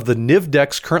 20% of the Niv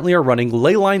decks currently are running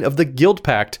Leyline of the Guild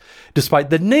Pact. Despite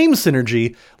the name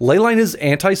synergy, Leyline is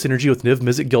anti-synergy with Niv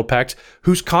Mizzet Guild Pact,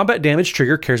 whose combat damage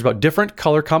trigger cares about different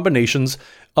color combinations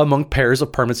among pairs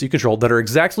of permanents you control that are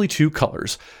exactly 2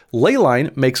 colors.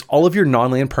 Leyline makes all of your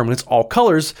non-land permanents all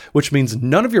colors, which means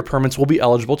none of your permanents will be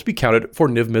eligible to be counted for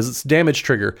Niv Mizzet's damage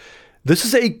trigger. This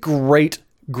is a great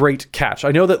catch.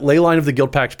 I know that Leyline of the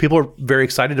Guild Pact, people are very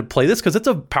excited to play this because it's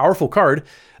a powerful card.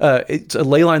 It's a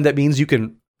Leyline that means you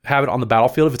can have it on the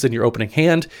battlefield if it's in your opening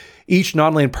hand. Each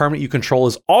non-land permanent you control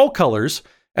is all colors,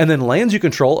 and then lands you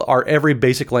control are every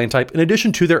basic land type in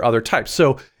addition to their other types.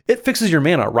 So it fixes your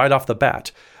mana right off the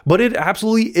bat. But it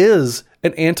absolutely is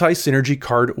an anti-synergy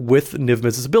card with Niv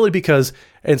Mizzet's ability, because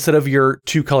instead of your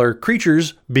 2-color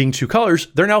creatures being 2 colors,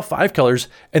 they're now 5 colors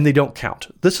and they don't count.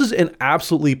 This is an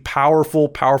absolutely powerful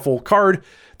card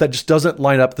that just doesn't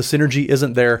line up. The synergy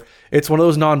isn't there. It's one of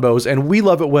those non-bows, and we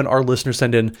love it when our listeners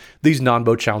send in these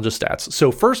non-bow challenges stats.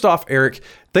 So first off, Eric,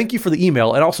 thank you for the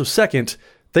email. And also second,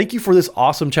 thank you for this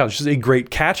awesome challenge. This is a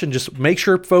great catch, and just make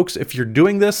sure, folks, if you're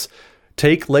doing this,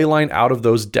 take Leyline out of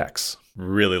those decks.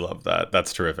 Really love that.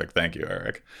 That's terrific. Thank you,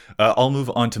 Eric. I'll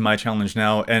move on to my challenge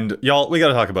now. And y'all, we got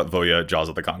to talk about Voya, Jaws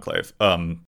of the Conclave.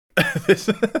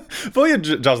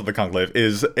 Voya, Jaws of the Conclave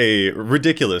is a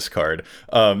ridiculous card.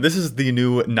 This is the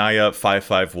new Naya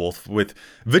 5/5 wolf with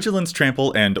Vigilance,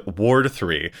 Trample, and Ward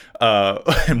 3.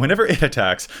 And whenever it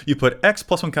attacks, you put X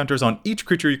 +1 counters on each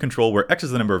creature you control, where X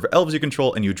is the number of elves you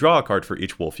control, and you draw a card for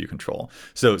each wolf you control.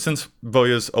 So since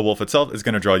Voya's a wolf itself, it's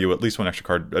going to draw you at least 1 extra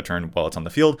card a turn while it's on the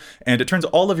field, and it turns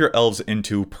all of your elves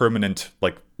into permanent,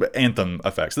 like, anthem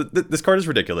effects. This card is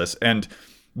ridiculous, and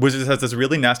Wizards has this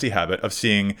really nasty habit of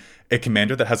seeing a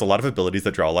commander that has a lot of abilities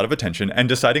that draw a lot of attention and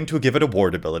deciding to give it a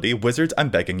ward ability. Wizards, I'm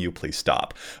begging you, please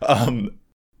stop.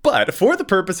 But for the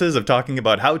purposes of talking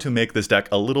about how to make this deck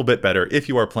a little bit better if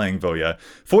you are playing Voya,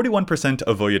 41%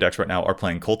 of Voya decks right now are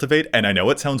playing Cultivate, and I know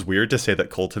it sounds weird to say that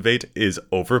Cultivate is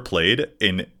overplayed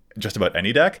in just about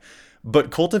any deck, but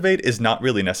Cultivate is not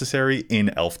really necessary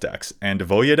in Elf decks, and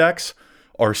Voya decks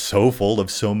are so full of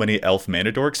so many elf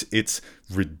mana dorks, it's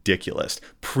ridiculous.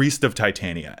 Priest of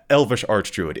Titania, Elvish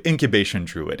Archdruid, Incubation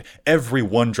Druid, every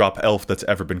 1-drop elf that's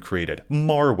ever been created,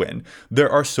 Marwyn.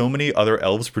 There are so many other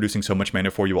elves producing so much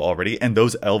mana for you already, and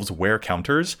those elves wear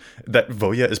counters that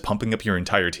Voya is pumping up your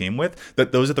entire team with,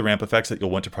 that those are the ramp effects that you'll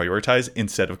want to prioritize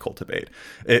instead of Cultivate.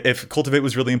 If Cultivate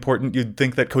was really important, you'd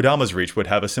think that Kodama's Reach would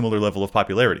have a similar level of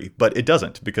popularity, but it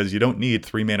doesn't, because you don't need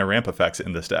 3 mana ramp effects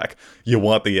in this deck. You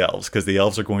want the elves, because the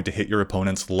elves are going to hit your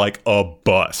opponents like a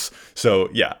bus. So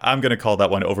yeah, I'm going to call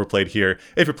that one overplayed here.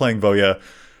 If you're playing Voya,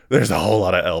 there's a whole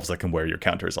lot of elves that can wear your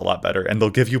counters a lot better, and they'll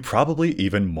give you probably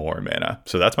even more mana.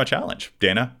 So that's my challenge.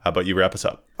 Dana, how about you wrap us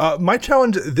up? My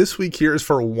challenge this week here is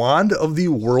for Wand of the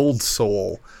World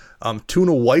Soul. 2 and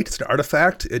a white, it's an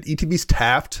artifact. It ETB's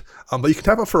tapped, but you can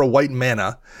tap it for a white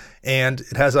mana, and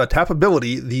it has a tap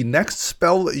ability. The next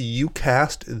spell you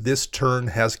cast this turn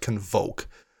has Convoke.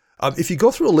 If you go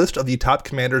through a list of the top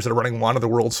commanders that are running Wand of the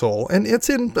World Soul, and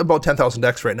it's in about 10,000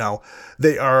 decks right now,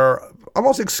 they are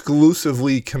almost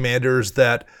exclusively commanders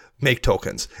that make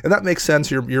tokens. And that makes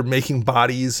sense. You're making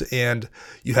bodies, and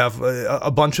you have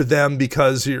a bunch of them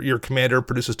because your commander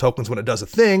produces tokens when it does a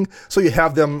thing. So you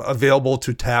have them available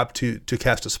to tap to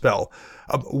cast a spell.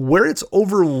 Where it's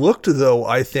overlooked, though,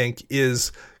 I think,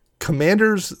 is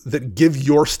commanders that give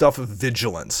your stuff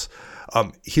vigilance.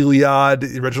 Heliod,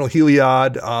 the original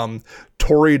Heliod,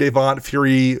 Tori, Devant,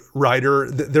 Fury, Rider.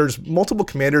 There's multiple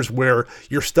commanders where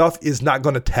your stuff is not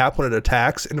going to tap when it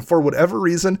attacks. And for whatever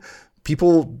reason,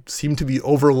 people seem to be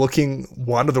overlooking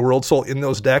Wand of the World Soul in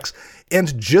those decks,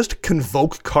 and just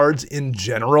Convoke cards in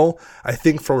general. I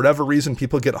think for whatever reason,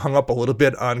 people get hung up a little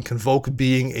bit on Convoke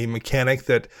being a mechanic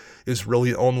that is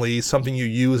really only something you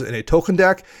use in a token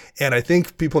deck. And I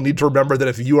think people need to remember that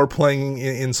if you are playing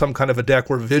in some kind of a deck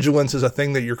where Vigilance is a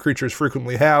thing that your creatures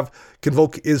frequently have,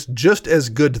 Convoke is just as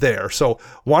good there. So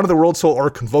Wand of the World Soul or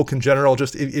Convoke in general,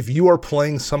 just if you are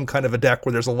playing some kind of a deck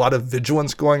where there's a lot of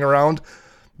Vigilance going around,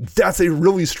 that's a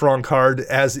really strong card,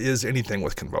 as is anything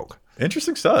with Convoke.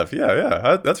 Interesting stuff.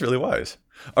 Yeah. That's really wise.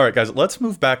 All right, guys, let's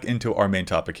move back into our main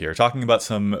topic here, talking about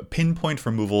some pinpoint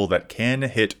removal that can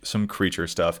hit some creature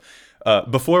stuff.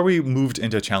 Before we moved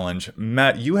into challenge,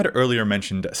 Matt, you had earlier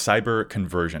mentioned cyber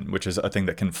conversion, which is a thing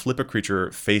that can flip a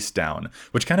creature face down,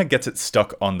 which kind of gets it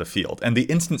stuck on the field. And the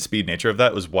instant speed nature of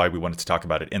that was why we wanted to talk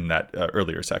about it in that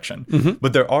earlier section. Mm-hmm.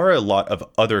 But there are a lot of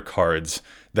other cards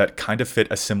that kind of fit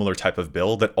a similar type of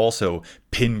bill that also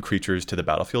pin creatures to the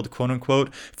battlefield, quote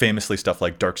unquote, famously stuff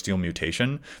like Darksteel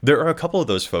Mutation. There are a couple of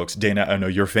those folks. Dana, I know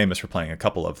you're famous for playing a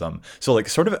couple of them. So like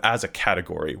sort of as a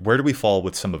category, where do we fall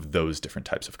with some of those different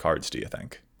types of cards, do you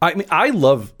think? I mean, I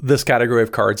love this category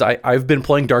of cards. I've been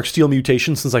playing Darksteel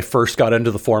Mutation since I first got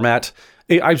into the format.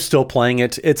 I'm still playing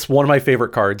it. It's one of my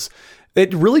favorite cards.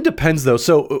 It really depends though.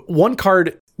 So one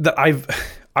card that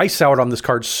I soured on this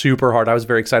card super hard. I was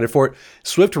very excited for it.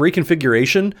 Swift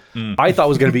Reconfiguration, I thought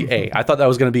was going to be A. I thought that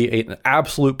was going to be an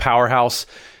absolute powerhouse.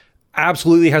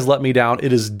 Absolutely has let me down.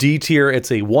 It is D tier.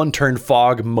 It's a one-turn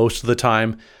fog most of the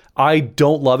time. I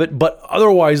don't love it, but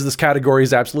otherwise this category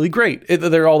is absolutely great.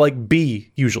 They're all like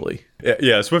B usually.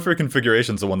 Yeah, Swift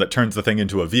Reconfiguration is the one that turns the thing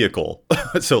into a vehicle.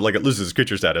 So like it loses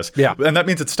creature status. Yeah. And that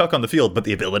means it's stuck on the field, but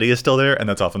the ability is still there, and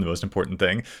that's often the most important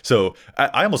thing. So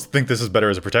I almost think this is better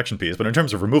as a protection piece, but in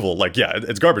terms of removal, like, yeah,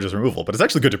 it's garbage as removal, but it's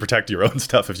actually good to protect your own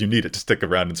stuff if you need it to stick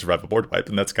around and survive a board wipe,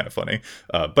 and that's kind of funny.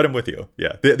 But I'm with you.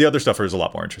 Yeah, the other stuff is a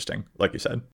lot more interesting, like you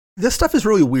said. This stuff is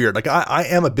really weird. Like I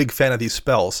am a big fan of these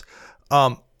spells.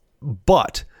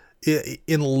 But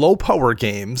in low power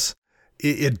games,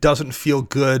 it doesn't feel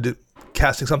good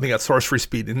casting something at sorcery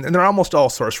speed. And they're almost all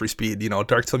sorcery speed,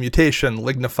 Darksteel Mutation,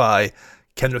 Lignify,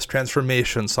 Kendra's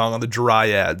Transformation, Song of the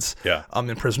Dryads,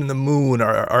 Imprison in the Moon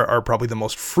are probably the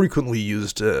most frequently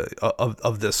used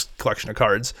of this collection of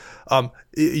cards.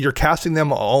 You're casting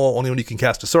them all only when you can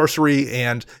cast a sorcery.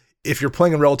 And if you're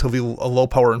playing in relatively a low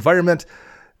power environment,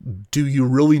 do you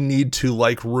really need to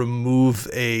remove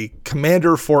a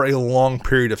commander for a long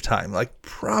period of time?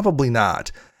 Probably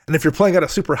not. And if you're playing at a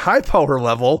super high power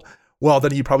level, well,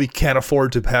 then you probably can't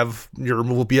afford to have your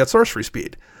removal be at sorcery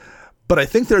speed. But I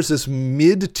think there's this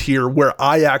mid tier where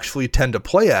I actually tend to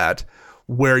play at,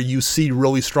 where you see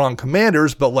really strong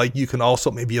commanders, but you can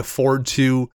also maybe afford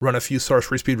to run a few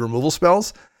sorcery speed removal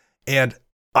spells. And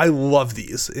I love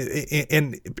these.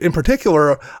 And in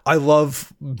particular, I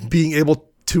love being able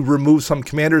to remove some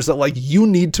commanders that you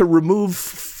need to remove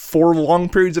for long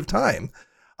periods of time.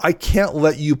 I can't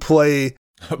let you play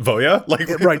Voya?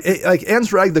 Right.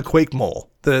 Ansrag the Quake Mole,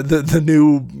 the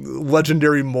new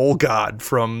legendary mole god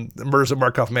from Mirza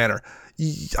Markov Manor.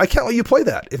 I can't let you play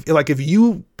that. If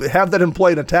you have that in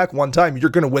play and attack one time, you're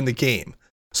going to win the game.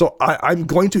 So I'm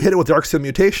going to hit it with Darksteel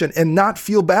Mutation and not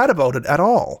feel bad about it at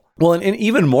all. Well, and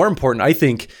even more important, I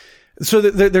think, so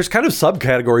there's kind of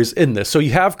subcategories in this. So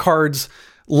you have cards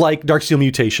like Darksteel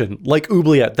Mutation, like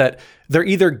Oubliette, that they're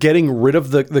either getting rid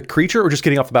of the creature or just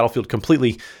getting off the battlefield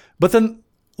completely. But then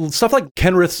stuff like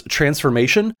Kenrith's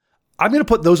Transformation, I'm going to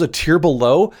put those a tier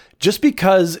below just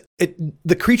because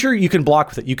the creature, you can block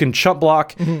with it. You can chump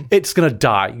block. Mm-hmm. It's going to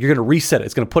die. You're going to reset it.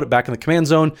 It's going to put it back in the command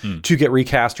zone to get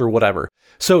recast or whatever.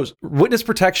 So Witness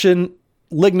Protection,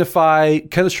 Lignify,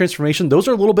 Kenrith's Transformation, those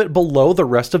are a little bit below the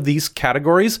rest of these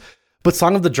categories. But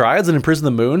Song of the Dryads and Imprison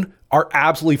the Moon are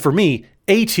absolutely, for me,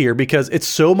 A tier because it's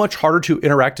so much harder to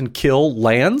interact and kill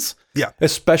lands. Yeah.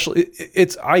 Especially,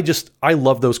 I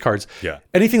love those cards. Yeah.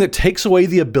 Anything that takes away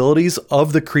the abilities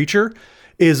of the creature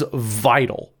is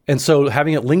vital. And so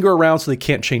having it linger around so they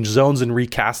can't change zones and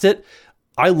recast it,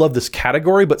 I love this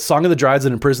category, but Song of the Dryads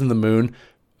and Imprison the Moon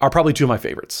are probably two of my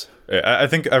favorites. I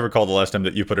think I recall the last time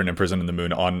that you put an Imprison in the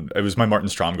Moon on, it was my Martin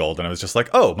Stromgold, and I was just like,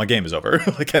 oh, my game is over.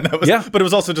 Like, and that was, yeah. But it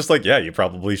was also just like, yeah, you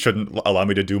probably shouldn't allow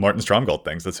me to do Martin Stromgold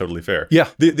things. That's totally fair. Yeah.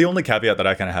 The only caveat that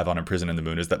I kind of have on Imprison in the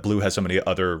Moon is that blue has so many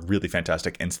other really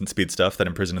fantastic instant speed stuff that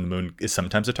Imprison in the Moon is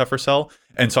sometimes a tougher sell.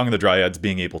 And Song of the Dryads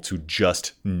being able to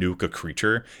just nuke a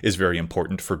creature is very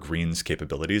important for green's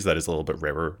capabilities. That is a little bit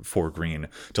rarer for green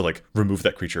to like remove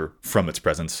that creature from its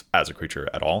presence as a creature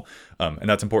at all. And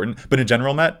that's important. But in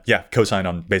general, Matt, yeah, cosign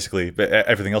on basically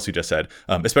everything else you just said,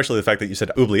 especially the fact that you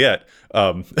said oubliette,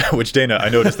 which Dana, I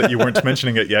noticed that you weren't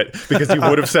mentioning it yet because you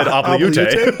would have said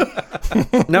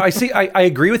oubliette. Now, I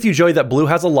agree with you, Joey, that blue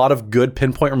has a lot of good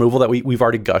pinpoint removal that we've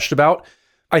already gushed about.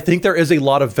 I think there is a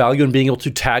lot of value in being able to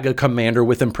tag a commander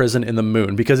with Imprison in the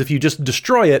Moon, because if you just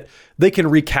destroy it, they can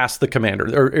recast the commander.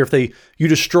 Or if you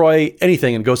destroy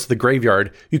anything and it goes to the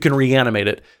graveyard, you can reanimate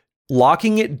it.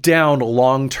 Locking it down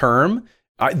long term,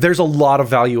 there's a lot of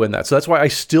value in that. So that's why I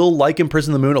still like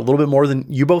Imprison the Moon a little bit more than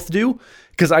you both do,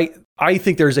 because I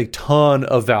think there's a ton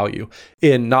of value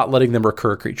in not letting them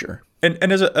recur a creature.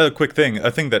 And as a quick thing, a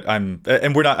thing that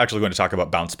and we're not actually going to talk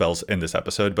about bounce spells in this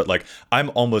episode, but like I'm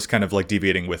almost kind of like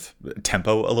deviating with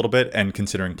tempo a little bit and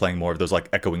considering playing more of those like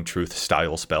Echoing Truth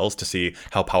style spells to see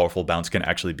how powerful bounce can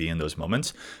actually be in those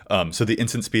moments. So the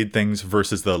instant speed things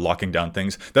versus the locking down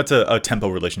things, that's a tempo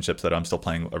relationships that I'm still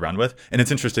playing around with. And it's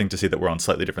interesting to see that we're on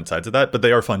slightly different sides of that, but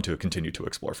they are fun to continue to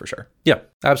explore for sure. Yeah,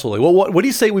 absolutely. Well, what do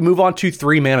you say we move on to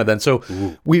 3 mana then? So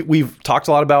we've talked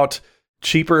a lot about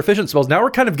cheaper, efficient spells. Now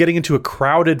we're kind of getting into a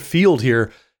crowded field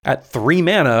here at 3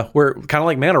 mana, where kind of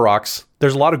like Mana Rocks,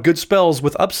 there's a lot of good spells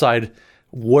with upside.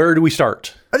 Where do we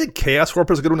start? I think Chaos Warp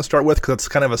is a good one to start with because it's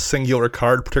kind of a singular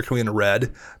card, particularly in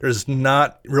red. There's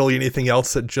not really anything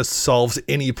else that just solves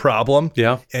any problem.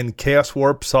 Yeah. And Chaos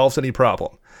Warp solves any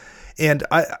problem. And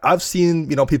I've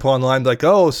seen, people online like,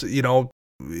 oh, so,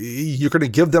 you're going to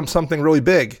give them something really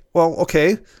big. Well,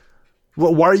 okay.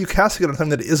 Well, why are you casting it on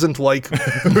something that isn't like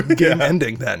game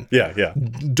ending then? Yeah.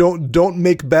 Don't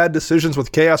make bad decisions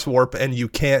with Chaos Warp, and you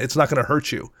can't. It's not going to hurt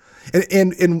you.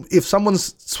 And if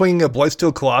someone's swinging a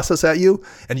Blightsteel Colossus at you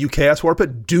and you Chaos Warp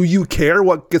it, do you care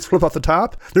what gets flipped off the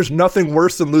top? There's nothing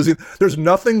worse than losing. There's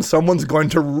nothing someone's going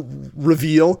to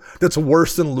reveal that's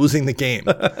worse than losing the game.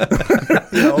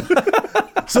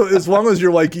 So as long as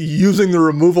you're like using the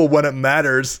removal when it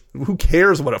matters, who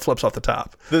cares when it flips off the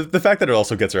top? The fact that it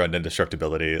also gets around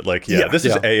indestructibility, this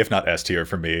is A, if not S tier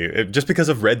for me, just because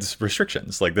of red's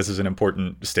restrictions. Like, this is an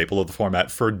important staple of the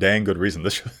format for dang good reason.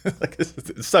 This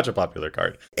it's such a popular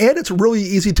card. And it's really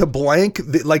easy to blank.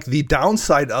 The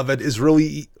downside of it is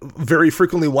really very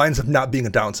frequently winds up not being a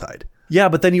downside. Yeah,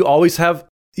 but then you always have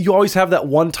that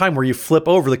one time where you flip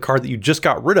over the card that you just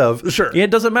got rid of. Sure. And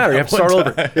it doesn't matter. You have to start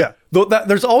over. Yeah. Though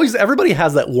there's always, everybody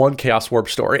has that one Chaos Warp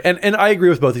story. And I agree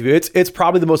with both of you. It's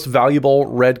probably the most valuable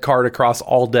red card across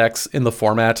all decks in the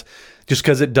format, just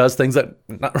because it does things that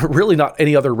not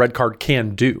any other red card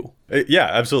can do. Yeah,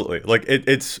 absolutely. Like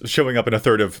it's showing up in a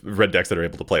third of red decks that are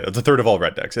able to play it. It's a third of all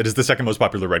red decks. It is the second most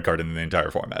popular red card in the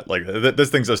entire format. Like this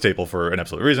thing's a staple for an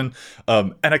absolute reason.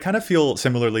 And I kind of feel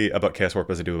similarly about Chaos Warp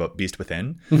as I do about Beast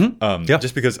Within. Mm-hmm.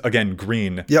 Just because, again,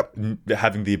 green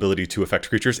having the ability to affect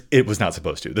creatures, it was not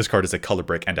supposed to. This card is a color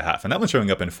break and a half, and that one's showing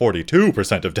up in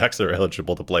 42% of decks that are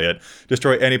eligible to play it.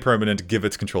 Destroy any permanent, give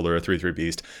its controller a 3/3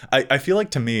 beast. I feel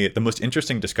like, to me, the most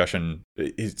interesting discussion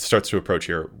starts to approach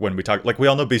here when we talk. Like, we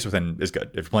all know Beast Within is good.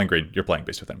 If you're playing green, you're playing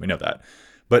Beast Within. We know that.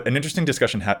 But an interesting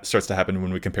discussion starts to happen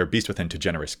when we compare Beast Within to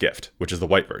Generous Gift, which is the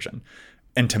white version.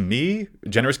 And to me,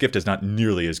 Generous Gift is not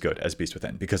nearly as good as Beast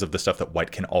Within because of the stuff that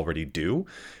white can already do.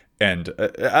 And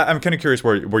I'm kind of curious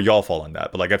where y'all fall on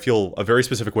that. But like, I feel a very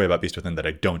specific way about Beast Within that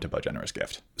I don't about Generous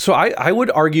Gift. So I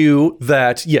would argue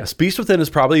that, yes, Beast Within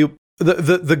is probably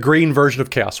the green version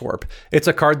of Chaos Warp. It's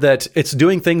a card that it's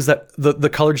doing things that the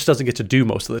color just doesn't get to do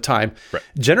most of the time. Right.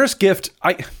 Generous Gift,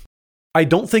 I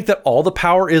don't think that all the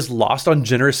power is lost on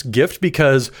Generous Gift,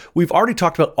 because we've already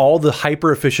talked about all the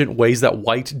hyper efficient ways that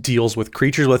white deals with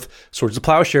creatures with Swords of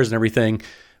Plowshares and everything.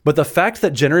 But the fact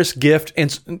that Generous Gift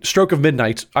and Stroke of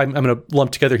Midnight, I'm going to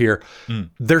lump together here,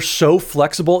 they're so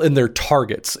flexible in their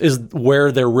targets is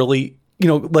where they're really,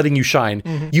 letting you shine.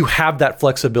 Mm-hmm. You have that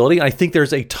flexibility. And I think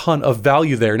there's a ton of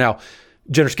value there. Now,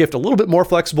 Generous Gift, a little bit more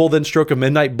flexible than Stroke of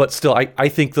Midnight, but still, I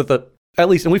think that at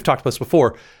least, and we've talked about this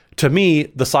before, to me,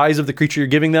 the size of the creature you're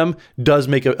giving them does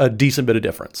make a decent bit of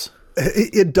difference.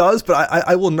 It does, but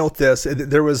I will note this.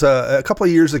 There was a couple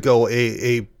of years ago,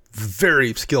 a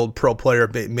very skilled pro player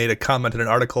made a comment in an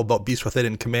article about Beast Within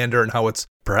in Commander and how it's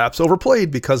perhaps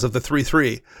overplayed because of the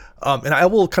 3/3. And I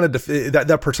will kind of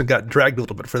that person got dragged a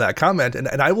little bit for that comment, and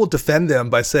I will defend them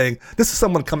by saying this is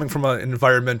someone coming from an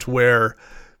environment where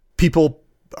people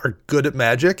are good at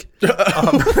Magic,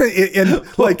 I'm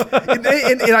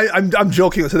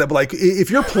joking with that, but like if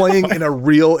you're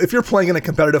playing in a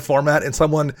competitive format and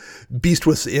someone Beast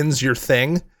Within's your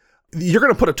thing, you're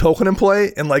going to put a token in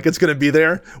play and like it's going to be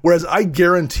there. Whereas I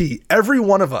guarantee every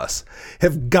one of us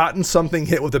have gotten something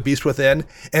hit with a Beast Within,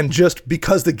 and just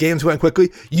because the game's going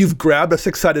quickly, you've grabbed a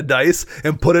 6-sided dice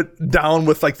and put it down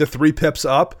with like the 3 pips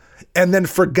up, and then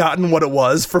forgotten what it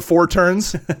was for 4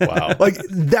 turns. Wow. Like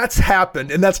that's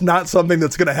happened, and that's not something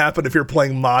that's going to happen if you're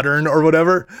playing Modern or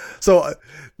whatever. So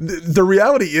the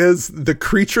reality is the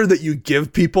creature that you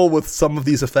give people with some of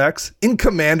these effects in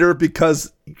Commander,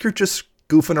 because you're just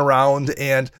goofing around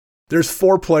and there's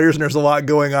 4 players and there's a lot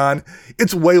going on,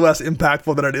 it's way less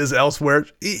impactful than it is elsewhere,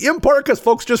 in part because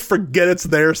folks just forget it's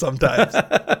there sometimes.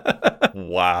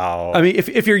 Wow. I mean,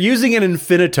 if you're using an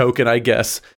infinite token, I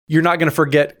guess you're not going to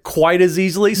forget quite as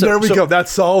easily. So there we go. That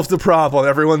solves the problem.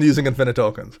 Everyone's using infinite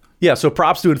tokens. Yeah, so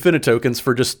props to infinite tokens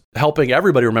for just helping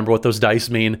everybody remember what those dice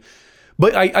mean.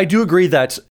 But I do agree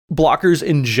that blockers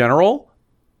in general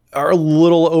are a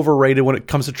little overrated when it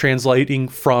comes to translating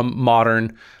from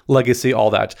Modern, Legacy, all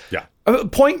that. Yeah.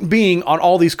 Point being, on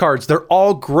all these cards, they're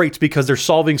all great because they're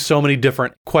solving so many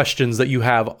different questions that you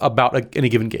have about any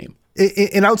given game.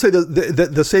 And I would say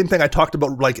the same thing I talked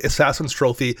about, like Assassin's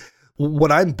Trophy.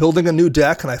 When I'm building a new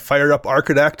deck and I fire up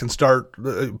Architect and start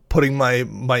putting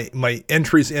my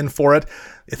entries in for it,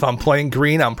 if I'm playing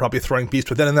green, I'm probably throwing Beast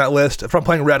Within in that list. If I'm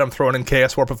playing red, I'm throwing in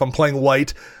Chaos Warp. If I'm playing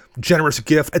white, Generous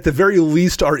Gift, at the very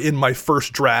least, are in my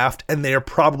first draft, and they are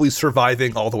probably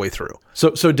surviving all the way through.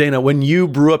 So Dana, when you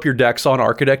brew up your decks on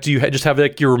Architect, do you just have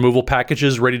like your removal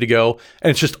packages ready to go,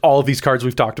 and it's just all of these cards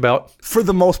we've talked about? For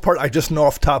the most part, I just know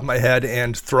off the top of my head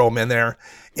and throw them in there.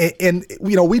 And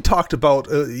you know, we talked about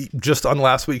just on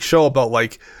last week's show about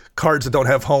like cards that don't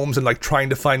have homes and like trying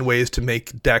to find ways to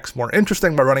make decks more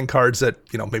interesting by running cards that,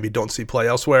 you know, maybe don't see play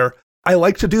elsewhere. I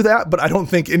like to do that, but I don't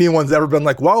think anyone's ever been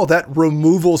like, wow, that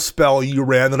removal spell you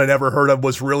ran that I never heard of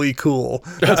was really cool.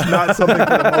 That's not something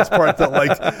for the most part that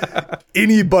like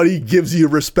anybody gives you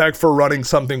respect for running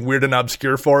something weird and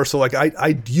obscure for. So like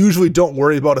I usually don't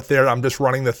worry about it there. I'm just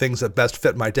running the things that best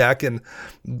fit my deck, and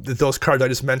those cards I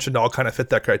just mentioned all kind of fit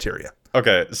that criteria.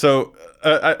 Okay, so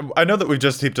I know that we've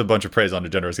just heaped a bunch of praise onto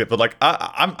Generous Gift, but like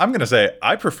I'm going to say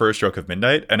I prefer Stroke of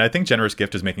Midnight, and I think Generous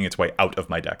Gift is making its way out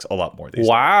of my decks a lot more these days.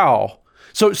 Wow.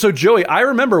 So Joey, I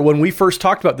remember when we first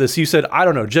talked about this, you said, I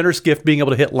don't know, Generous Gift being able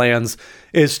to hit lands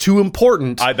is too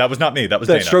important. That was not me. That was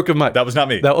Dana. Stroke of Midnight. That was not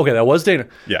me. That was Dana.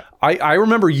 Yeah. I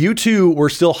remember you two were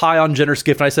still high on Generous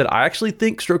Gift, and I said, I actually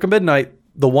think Stroke of Midnight,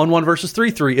 the 1/1 versus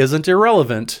 3/3, isn't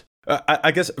irrelevant.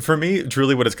 I guess for me,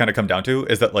 truly what it's kind of come down to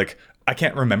is that like I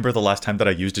can't remember the last time that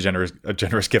I used a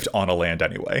generous gift on a land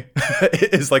anyway.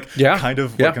 It's like kind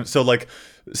of working.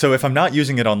 So if I'm not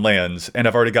using it on lands and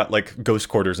I've already got like Ghost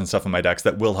Quarters and stuff in my decks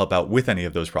that will help out with any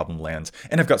of those problem lands,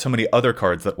 and I've got so many other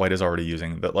cards that white is already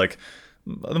using that like,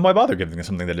 why bother giving them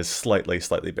something that is slightly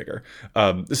bigger?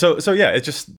 So yeah,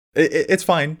 it's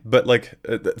fine, but like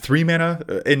 3 mana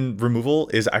in removal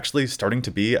is actually starting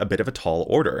to be a bit of a tall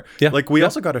order. Yeah. Like we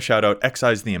also got to shout out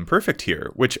Excise the Imperfect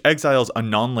here, which exiles a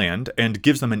non-land and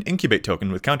gives them an incubate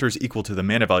token with counters equal to the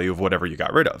mana value of whatever you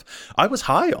got rid of. I was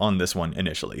high on this one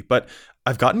initially, but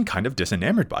I've gotten kind of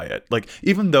disenamored by it. Like,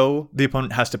 even though the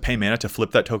opponent has to pay mana to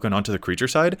flip that token onto the creature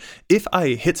side, if I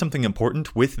hit something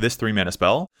important with this 3 mana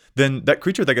spell, then that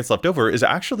creature that gets left over is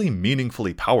actually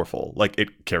meaningfully powerful. Like,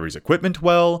 it carries equipment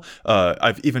well.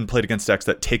 I've even played against decks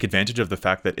that take advantage of the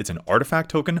fact that it's an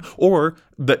artifact token, or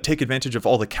that take advantage of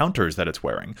all the counters that it's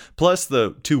wearing. Plus,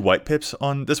 the 2 white pips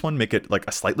on this one make it like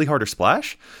a slightly harder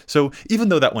splash. So even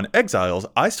though that one exiles,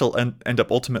 I still end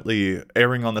up ultimately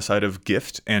erring on the side of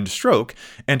gift and stroke,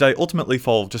 and I ultimately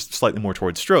fall just slightly more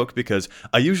towards stroke because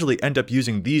I usually end up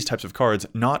using these types of cards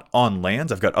not on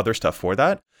lands. I've got other stuff for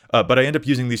that. But I end up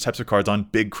using these types of cards on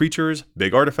big creatures,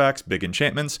 big artifacts, big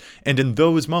enchantments, and in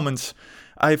those moments,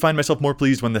 I find myself more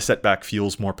pleased when the setback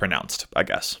feels more pronounced, I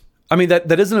guess. I mean,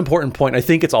 that is an important point. I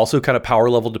think it's also kind of power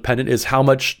level dependent, is how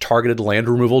much targeted land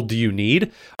removal do you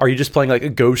need? Are you just playing like a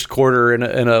Ghost Quarter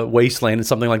in a Wasteland and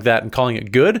something like that and calling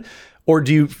it good? Or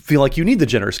do you feel like you need the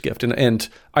Generous Gift? And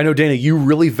I know, Dana, you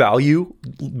really value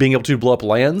being able to blow up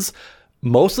lands.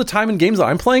 Most of the time in games that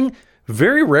I'm playing,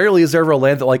 very rarely is there ever a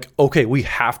land that like, okay, we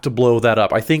have to blow that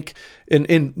up. I think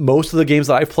in most of the games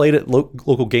that I've played at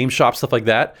local game shops, stuff like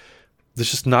that,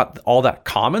 it's just not all that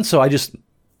common. So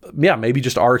maybe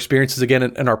just our experiences again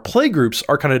and our play groups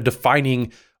are kind of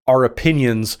defining our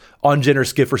opinions on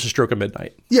Generous Gift versus Stroke of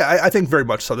Midnight. Yeah, I think very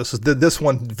much so. This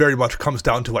one very much comes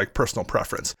down to like personal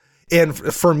preference. And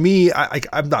for me,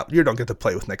 I'm not. You don't get to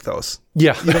play with Nick Thos.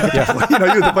 Yeah, you don't get to, you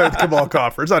get to play with Kamal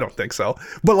Coffers. I don't think so.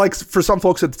 But like for some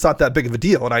folks, it's not that big of a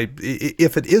deal. And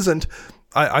if it isn't,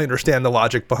 I understand the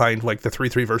logic behind like the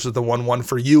 3/3 versus the 1/1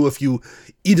 for you. If you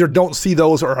either don't see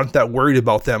those or aren't that worried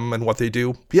about them and what they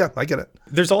do, yeah, I get it.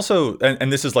 There's also, and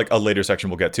this is like a later section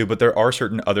we'll get to, but there are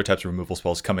certain other types of removal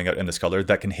spells coming out in this color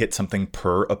that can hit something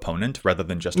per opponent rather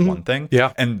than just one thing.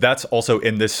 Yeah. And that's also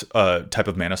in this type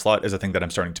of mana slot is a thing that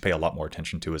I'm starting to pay a lot more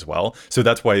attention to as well. So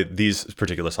that's why these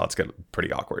particular slots get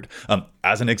pretty awkward.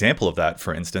 As an example of that,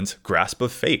 for instance, Grasp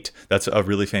of Fate. That's a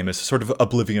really famous sort of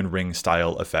Oblivion Ring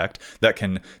style effect that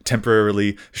can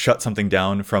temporarily shut something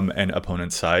down from an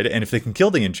opponent's side. And if they can kill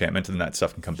the enchantment, then that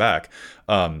stuff can come back.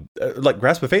 Like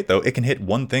Grasp of Fate, though, it can hit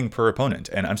one thing per opponent.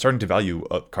 And I'm starting to value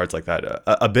cards like that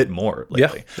a bit more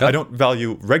lately. Yeah. I don't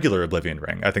value regular Oblivion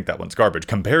Ring. I think that one's garbage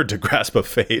compared to Grasp of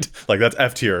Fate. Like that's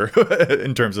F tier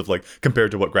in terms of like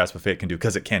compared to what Grasp of Fate can do,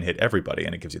 because it can hit everybody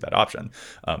and it gives you that option.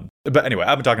 But anyway,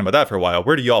 I've been talking about that for a while.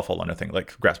 Where do y'all fall on a thing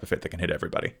like Grasp of Fate that can hit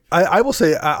everybody? I will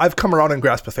say I've come around on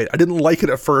Grasp of Fate. I didn't like it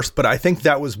at first, but I think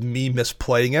that was me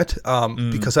misplaying it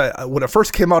because when it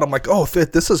first came out, I'm like, oh,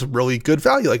 this is really good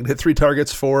value. I can hit 3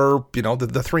 targets for,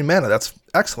 the 3 mana. That's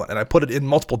excellent. And I put it in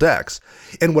multiple decks.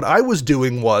 And what I was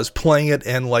doing was playing it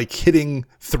and like hitting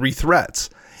 3 threats.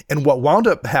 And what wound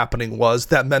up happening was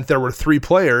that meant there were 3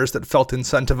 players that felt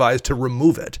incentivized to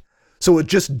remove it. So it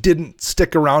just didn't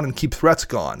stick around and keep threats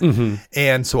gone.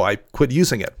 And so I quit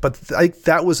using it. But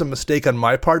that was a mistake on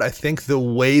my part. I think the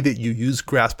way that you use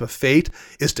Grasp of Fate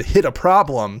is to hit a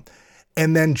problem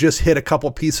and then just hit a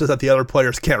couple pieces that the other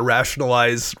players can't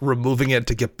rationalize removing it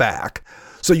to get back.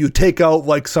 So you take out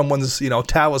like someone's,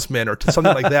 talisman or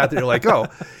something like that you're like, oh,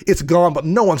 it's gone, but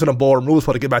no one's going to bowl a removal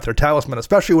spell to get back their talisman,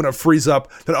 especially when it frees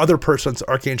up that other person's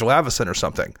Archangel Avacyn or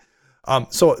something.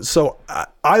 So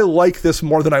I like this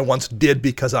more than I once did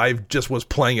because I just was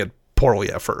playing it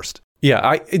poorly at first.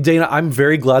 Yeah, Dana, I'm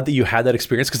very glad that you had that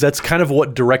experience because that's kind of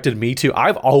what directed me to.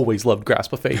 I've always loved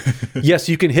Grasp of Fate. Yes,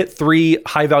 you can hit 3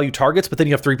 high-value targets, but then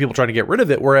you have 3 people trying to get rid of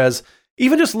it, whereas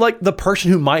even just like the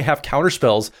person who might have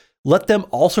counterspells, let them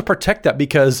also protect that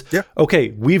because, okay,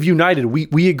 we've united.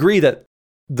 We agree that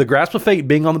the Grasp of Fate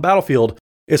being on the battlefield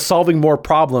is solving more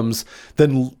problems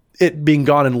than it being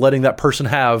gone and letting that person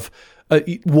have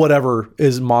whatever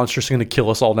is monstrous going to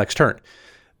kill us all next turn.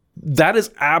 That is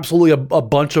absolutely a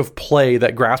bunch of play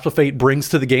that Grasp of Fate brings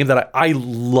to the game that I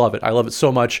love it. I love it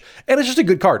so much. And it's just a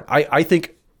good card. I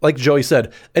think, like Joey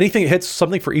said, anything that hits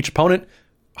something for each opponent,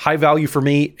 high value for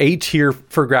me, A tier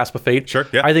for Grasp of Fate. Sure,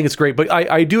 yeah. I think it's great. But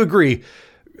I do agree.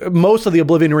 Most of the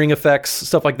Oblivion Ring effects,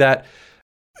 stuff like that,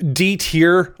 D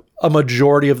tier a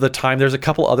majority of the time. There's a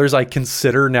couple others I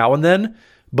consider now and then,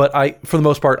 but for the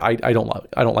most part, I don't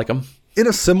like them. In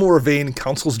a similar vein,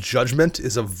 Council's Judgment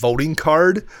is a voting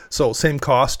card. So same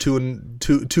cost,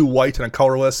 two white and a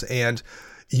colorless, and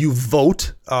you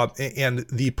vote, and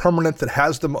the permanent that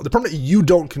has the permanent you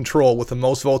don't control with the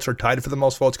most votes or tied for the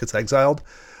most votes gets exiled.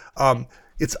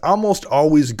 It's almost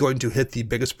always going to hit the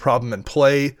biggest problem in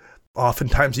play.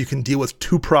 Oftentimes you can deal with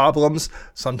 2 problems.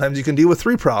 Sometimes you can deal with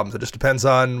 3 problems. It just depends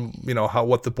on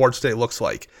what the board state looks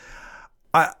like.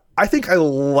 I think I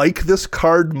like this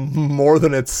card more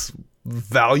than its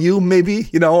value, maybe.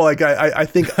 I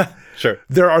think sure.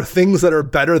 There are things that are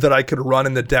better that I could run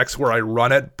in the decks where I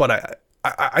run it, but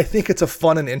I think it's a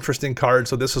fun and interesting card.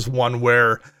 So this is one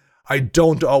where I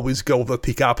don't always go with a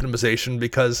peak optimization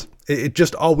because it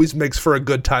just always makes for a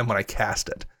good time when I cast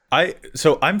it.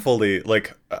 I'm fully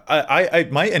like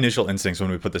my initial instincts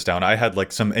when we put this down, I had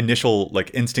like some initial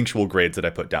like instinctual grades that I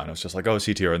put down. It was just like, oh,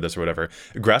 CTR and this or whatever.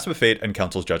 Grasp of Fate and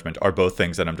Council's Judgment are both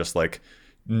things that I'm just like,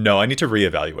 no, I need to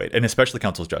reevaluate, and especially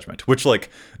Council's Judgment, which like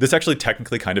this actually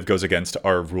technically kind of goes against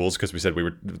our rules because we said we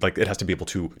were like it has to be able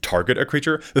to target a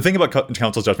creature. The thing about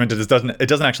Council's Judgment is it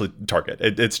doesn't actually target.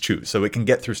 It's choose, so it can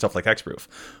get through stuff like Hexproof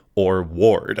or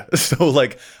Ward. So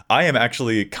like I am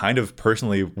actually kind of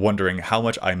personally wondering how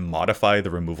much I modify the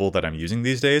removal that I'm using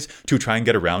these days to try and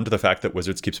get around the fact that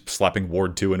Wizards keeps slapping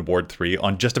Ward 2 and Ward 3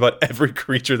 on just about every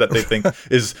creature that they think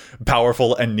is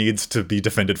powerful and needs to be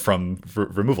defended from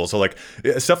removal. So like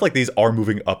stuff like these are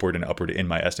moving upward and upward in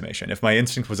my estimation. If my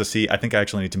instinct was a C, I think I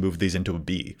actually need to move these into a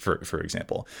B, for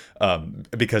example,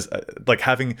 because like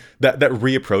having that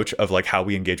reapproach of like how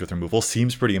we engage with removal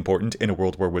seems pretty important in a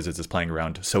world where Wizards is playing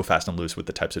around so fast and loose with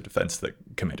the types of defense that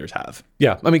commanders have.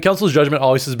 Yeah, I mean, Council's Judgment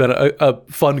always has been a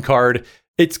fun card.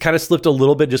 It's kind of slipped a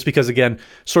little bit just because, again,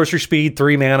 sorcery speed,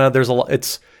 3 mana. There's a lot.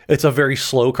 It's a very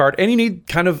slow card, and you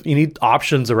need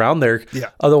options around there. Yeah.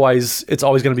 Otherwise, it's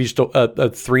always going to be just a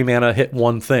 3 mana hit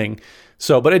one thing.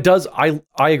 So, but it does. I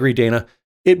agree, Dana.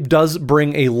 It does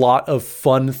bring a lot of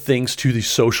fun things to the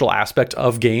social aspect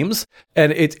of games,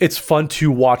 and it's fun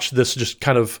to watch this just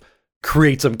kind of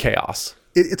create some chaos.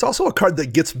 It's also a card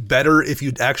that gets better if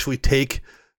you actually take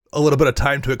a little bit of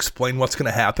time to explain what's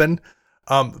going to happen.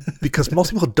 Because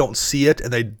most people don't see it,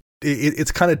 and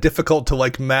it's kind of difficult to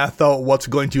like math out what's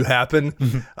going to happen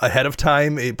ahead of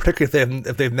time, particularly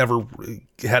if they've never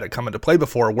had it come into play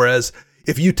before. Whereas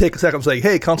if you take a second and say,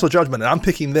 "Hey, Council of Judgment, and I'm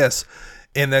picking this,"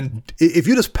 and then if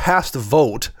you just pass the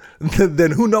vote,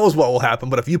 then who knows what will happen?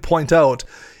 But if you point out,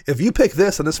 if you pick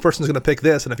this and this person's going to pick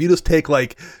this, and if you just take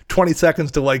like 20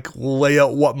 seconds to like lay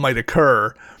out what might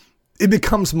occur, it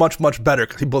becomes much, much better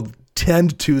because people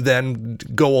tend to then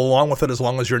go along with it as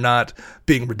long as you're not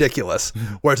being ridiculous.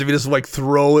 Whereas if you just like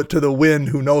throw it to the wind,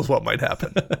 who knows what might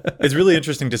happen. It's really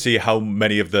interesting to see how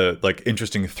many of the like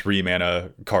interesting 3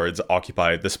 mana cards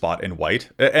occupy the spot in white.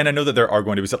 And I know that there are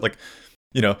going to be some like,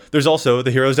 you know, there's also the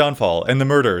Hero's Downfall and the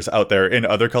Murders out there in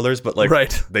other colors, but like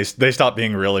right. they stop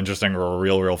being real interesting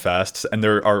real fast. And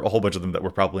there are a whole bunch of them that we're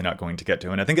probably not going to get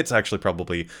to. And I think it's actually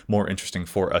probably more interesting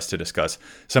for us to discuss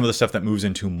some of the stuff that moves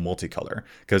into multicolor,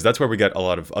 because that's where we get a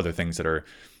lot of other things that are,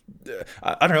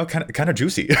 I don't know, kind of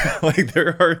juicy. Like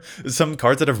there are some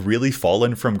cards that have really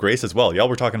fallen from grace as well. Y'all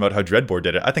were talking about how Dreadbore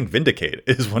did it. I think Vindicate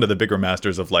is one of the bigger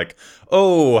masters of like,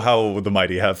 oh, how the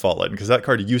mighty have fallen, because that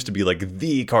card used to be like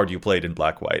the card you played in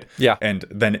black-white. Yeah. And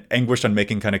then Anguished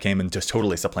Unmaking kind of came and just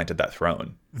totally supplanted that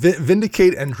throne.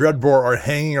 Vindicate and Dreadbore are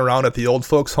hanging around at the old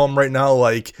folks' home right now,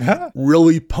 like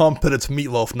really pumped that it's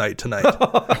Meatloaf night tonight.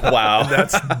 Wow.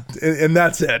 And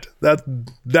that's it.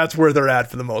 That's where they're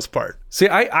at for the most part. See,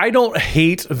 I don't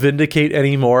hate Vindicate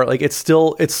anymore. Like it's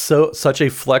such a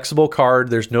flexible card.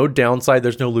 There's no downside.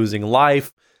 There's no losing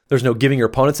life. There's no giving your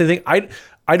opponents anything.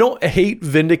 I don't hate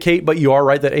Vindicate, but you are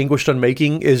right that Anguished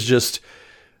Unmaking is just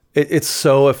it's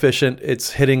so efficient.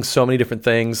 It's hitting so many different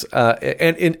things,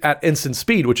 and at instant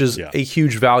speed, which is a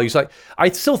huge value. So I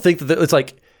still think that it's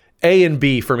like A and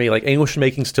B for me. Like Anguished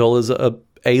Unmaking still is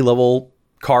a level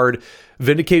card.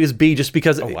 Vindicate is B just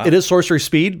because it is sorcery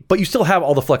speed, but you still have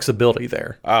all the flexibility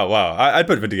there. Oh, wow. I'd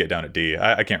put Vindicate down at D.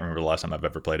 I can't remember the last time I've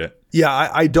ever played it. Yeah,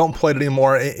 I don't play it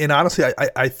anymore. And honestly,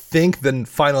 I think the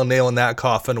final nail in that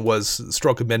coffin was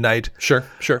Stroke of Midnight. Sure.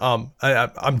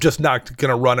 I'm just not going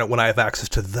to run it when I have access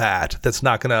to that. It's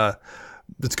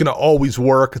going to always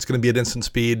work. It's going to be at instant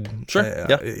speed. Sure.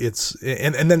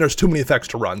 And then there's too many effects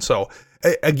to run. So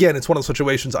again, it's one of those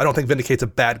situations. I don't think Vindicate's a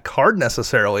bad card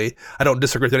necessarily. I don't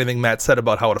disagree with anything Matt said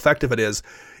about how effective it is.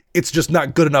 It's just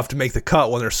not good enough to make the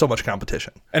cut when there's so much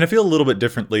competition. And I feel a little bit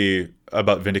differently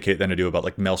about Vindicate than I do about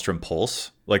like Maelstrom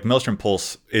Pulse. Like Maelstrom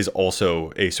Pulse is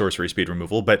also a sorcery speed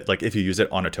removal, but like if you use it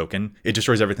on a token, it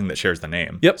destroys everything that shares the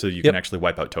name. Yep. So you can actually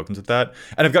wipe out tokens with that.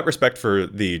 And I've got respect for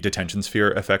the Detention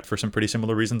Sphere effect for some pretty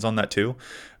similar reasons on that too.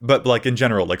 But like in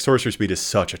general, like sorcery speed is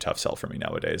such a tough sell for me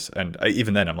nowadays. And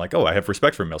even then I'm like, oh, I have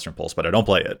respect for Maelstrom Pulse, but I don't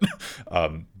play it.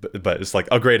 But it's like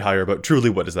a grade higher, but truly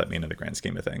what does that mean in the grand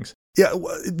scheme of things? Yeah,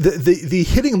 the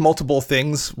hitting multiple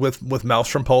things with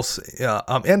Maelstrom Pulse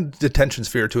and Detention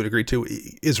Sphere to a degree too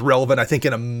is relevant, I think,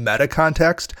 in a meta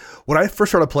context. When I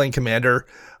first started playing Commander,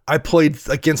 I played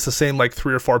against the same like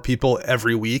 3 or 4 people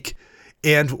every week,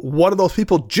 and one of those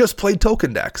people just played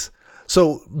token decks.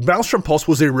 So Maelstrom Pulse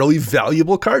was a really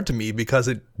valuable card to me because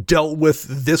it dealt with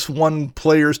this one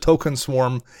player's token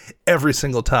swarm every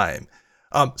single time.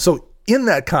 So in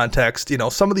that context, you know,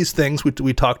 some of these things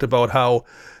we talked about how,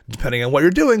 depending on what you're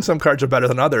doing, some cards are better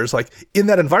than others. Like in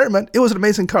that environment, it was an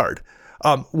amazing card.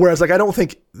 Whereas like I don't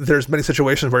think there's many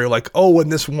situations where you're like, oh, in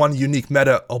this one unique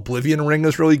meta, Oblivion Ring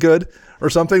is really good or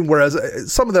something. Whereas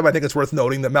some of them, I think it's worth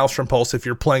noting that Maelstrom Pulse, if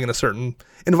you're playing in a certain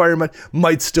environment,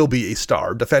 might still be a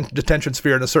star. Detention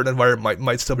Sphere in a certain environment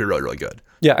might still be really, really good.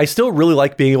 Yeah, I still really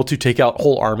like being able to take out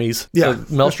whole armies. Yeah.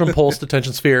 So Maelstrom Pulse,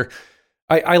 Detention Sphere,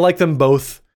 I like them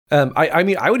both. I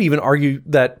mean, I would even argue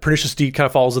that Pernicious Deed kind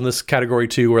of falls in this category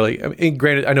too, where like, I mean,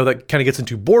 granted, I know that kind of gets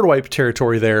into board wipe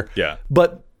territory there. Yeah.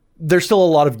 But there's still a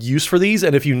lot of use for these,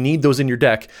 and if you need those in your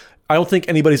deck, I don't think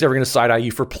anybody's ever going to side-eye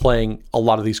you for playing a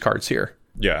lot of these cards here.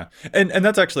 Yeah. And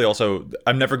that's actually also,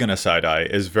 I'm never going to side-eye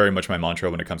is very much my mantra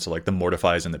when it comes to like the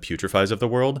Mortifies and the Putrefies of the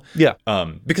world. Yeah.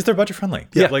 Because they're budget friendly.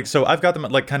 Yeah. Like, so I've got them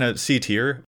at like kind of C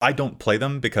tier. I don't play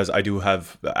them because I do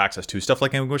have access to stuff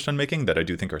like Anguished Unmaking that I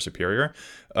do think are superior.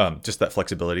 Just that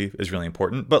flexibility is really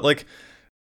important. But like,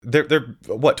 They're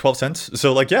what, 12 cents?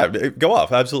 So like, yeah, go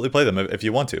off. Absolutely play them if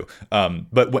you want to.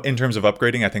 But in terms of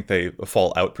upgrading, I think they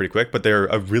fall out pretty quick, but they're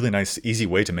a really nice, easy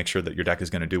way to make sure that your deck is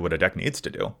going to do what a deck needs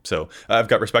to do. So I've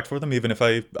got respect for them, even if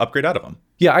I upgrade out of them.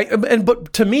 Yeah,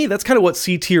 but to me, that's kind of what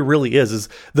C tier really is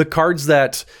the cards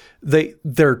that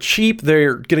they're cheap,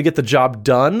 they're going to get the job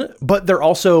done, but they're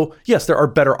also, yes, there are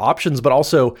better options, but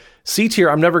also C tier,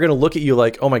 I'm never going to look at you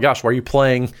like, oh my gosh, why are you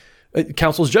playing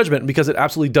Council's Judgment, because it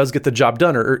absolutely does get the job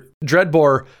done. Or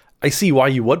Dreadbore, I see why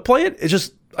you would play it. It's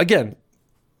just, again,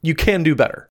 you can do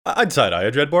better. I'd side eye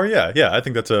a Dreadbore, yeah. I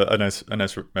think that's a nice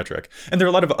metric. And there are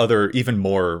a lot of other, even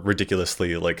more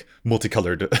ridiculously like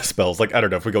multicolored spells. Like, I don't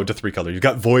know, if we go into 3 color, you've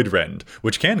got Void Rend,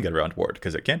 which can get around ward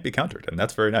because it can't be countered, and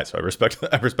that's very nice. So I respect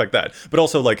that. But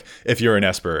also, like, if you're an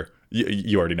Esper,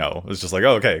 you already know. It's just like,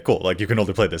 oh, okay, cool. Like, you can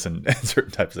only play this in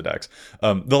certain types of decks.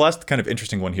 The last kind of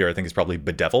interesting one here, I think, is probably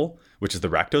Bedevil, which is the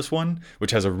Rakdos one, which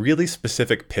has a really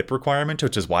specific pip requirement,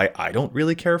 which is why I don't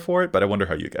really care for it, but I wonder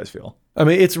how you guys feel. I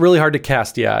mean, it's really hard to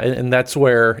cast, yeah, and that's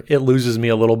where it loses me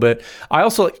a little bit.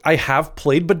 I have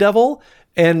played Bedevil,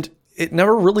 and it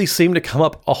never really seemed to come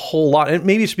up a whole lot. And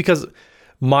maybe it's because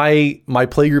my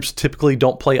play groups typically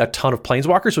don't play a ton of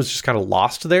Planeswalkers, so it's just kind of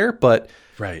lost there, but...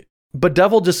 Right. But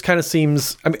Devil just kind of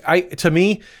seems, I mean, to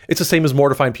me, it's the same as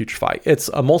Mortify and Putrefy. It's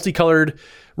a multicolored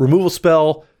removal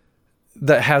spell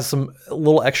that has some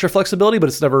little extra flexibility, but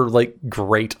it's never like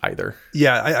great either.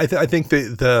 Yeah, I think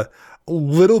the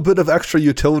little bit of extra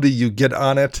utility you get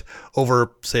on it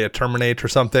over, say, a Terminate or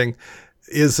something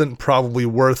isn't probably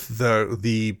worth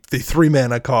the 3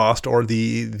 mana cost or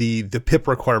the pip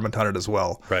requirement on it as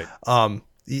well. Right.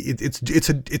 It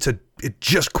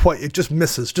just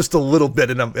misses just a little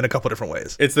bit in a couple of different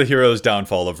ways. It's the hero's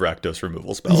downfall of Rakdos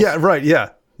removal spells. Yeah, right.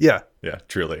 Yeah. Yeah,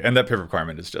 truly. And that pip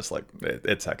requirement is just like,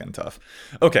 it's heckin' tough.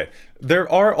 Okay, there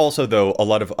are also, though, a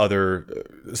lot of other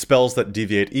spells that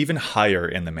deviate even higher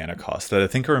in the mana cost that I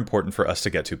think are important for us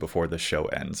to get to before the show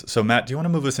ends. So, Matt, do you want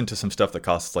to move us into some stuff that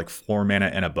costs like 4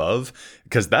 mana and above?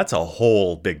 Because that's a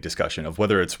whole big discussion of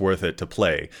whether it's worth it to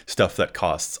play stuff that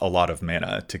costs a lot of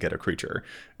mana to get a creature.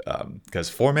 Because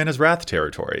 4 mana is Wrath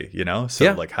territory, you know? So,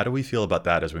 yeah. Like, how do we feel about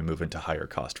that as we move into higher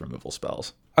cost removal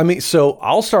spells? I mean, so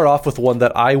I'll start off with one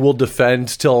that I will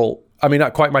defend till, I mean,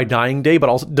 not quite my dying day, but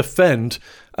I'll defend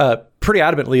pretty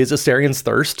adamantly is Astarion's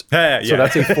Thirst. Yeah. So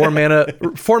that's a 4 mana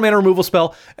removal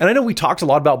spell. And I know we talked a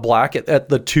lot about black at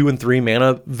the 2 and 3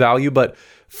 mana value, but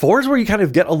 4 is where you kind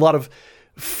of get a lot of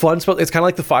fun spells. It's kind of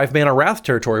like the 5 mana Wrath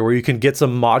territory where you can get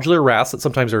some modular Wraths that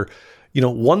sometimes are,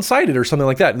 one-sided or something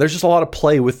like that. And there's just a lot of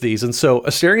play with these. And so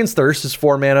Astarion's Thirst is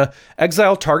 4 mana,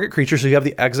 exile target creature, so you have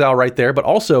the exile right there, but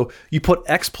also you put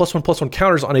X +1/+1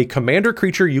 counters on a commander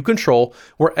creature you control,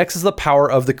 where X is the power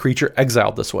of the creature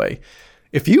exiled this way.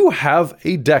 If you have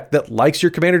a deck that likes your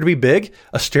commander to be big,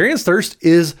 Astarion's Thirst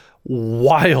is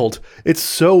wild. It's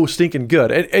so stinking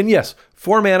good. And yes,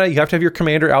 4 mana, you have to have your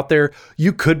commander out there.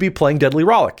 You could be playing Deadly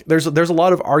Rollick. There's a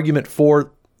lot of argument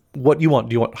for what you want.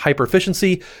 Do you want hyper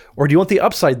efficiency or do you want the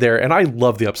upside there? And I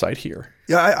love the upside here.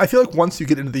 Yeah, I feel like once you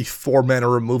get into the 4 mana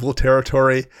removal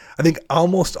territory, I think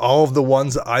almost all of the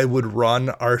ones I would run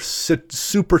are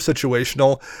super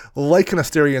situational, like an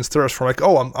Astarion's Thirst, where like,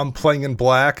 oh, I'm playing in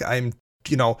black.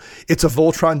 It's a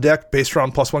Voltron deck based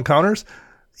around +1 counters.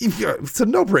 It's a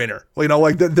no-brainer.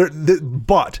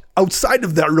 But outside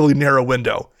of that really narrow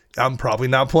window, I'm probably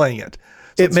not playing it.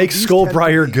 It makes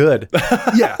Skullbriar good.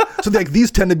 Yeah. So these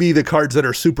tend to be the cards that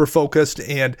are super focused,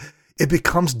 and it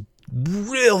becomes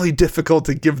really difficult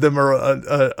to give them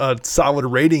a solid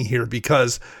rating here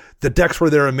because the decks where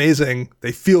they're amazing,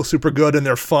 they feel super good and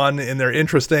they're fun and they're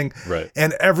interesting. Right.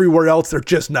 And everywhere else, they're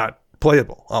just not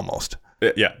playable almost.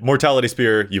 Yeah, Mortality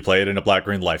Spear, you play it in a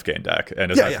black-green life gain deck,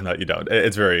 and aside from that, you don't.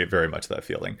 It's very, very much that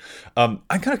feeling. I'm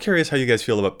kind of curious how you guys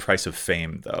feel about Price of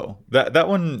Fame, though. That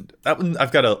one,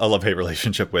 I've got a love-hate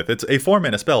relationship with. It's a 4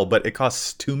 mana spell, but it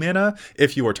costs 2 mana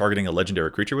if you are targeting a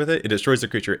legendary creature with it. It destroys the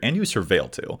creature, and you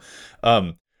surveil too.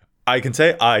 I can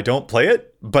say I don't play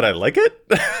it, but I like it.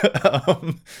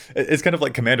 It's kind of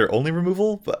like commander only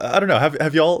removal. But I don't know.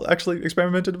 Have y'all actually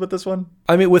experimented with this one?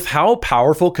 I mean, with how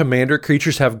powerful commander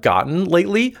creatures have gotten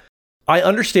lately, I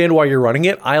understand why you're running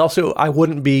it. I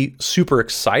wouldn't be super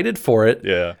excited for it.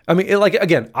 Yeah. I mean,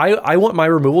 I want my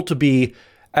removal to be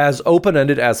as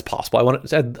open-ended as possible. I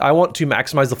want to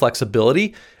maximize the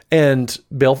flexibility. And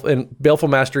Baleful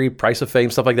Mastery, Price of Fame,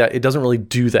 stuff like that, it doesn't really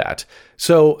do that.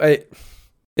 So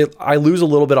I lose a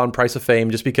little bit on Price of Fame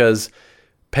just because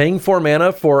paying 4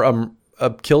 mana for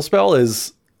a kill spell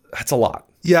that's a lot.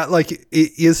 Yeah, like,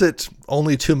 is it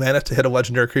only 2 mana to hit a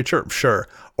legendary creature? Sure.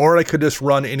 Or I could just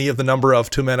run any of the number of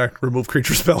 2 mana remove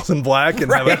creature spells in black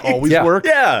and have it always work.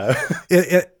 Yeah.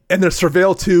 And the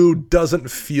Surveil 2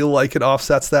 doesn't feel like it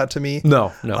offsets that to me.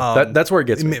 No. That's where it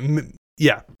gets me.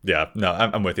 Yeah. Yeah, no,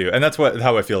 I'm with you. And that's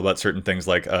how I feel about certain things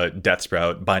like Death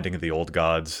Sprout, Binding of the Old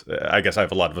Gods. I guess I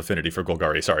have a lot of affinity for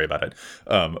Golgari, sorry about it.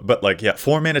 But like,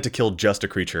 4 mana to kill just a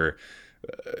creature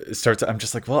starts. I'm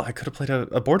just like, well, I could have played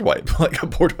a board wipe. Like, a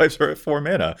board wipes are at 4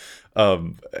 mana.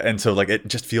 And so like, it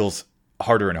just feels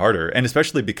harder and harder, and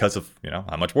especially because of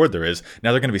how much board there is.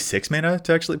 Now they're going to be 6 mana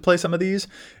to actually play some of these.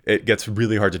 It gets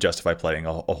really hard to justify playing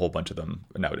a whole bunch of them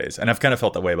nowadays. And I've kind of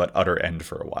felt that way about Utter End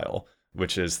for a while,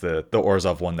 which is the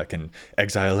Orzhov one that can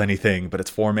exile anything, but it's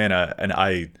 4 mana, and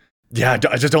I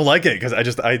just don't like it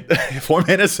because I 4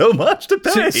 mana is so much to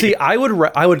pay. See, I would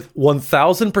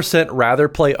 1000% rather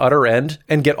play Utter End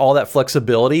and get all that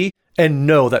flexibility and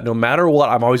know that no matter what,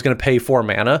 I'm always going to pay 4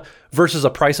 mana versus a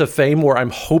Price of Fame where I'm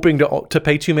hoping to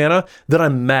pay 2 mana, then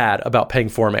I'm mad about paying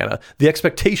 4 mana. The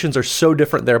expectations are so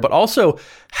different there. But also,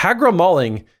 Hagra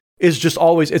Mauling is just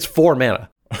always, it's 4 mana.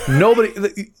 Nobody,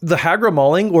 the Hagra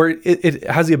Mauling, where it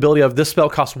has the ability of this spell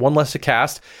costs 1 less to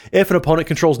cast if an opponent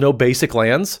controls no basic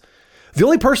lands. The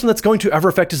only person that's going to ever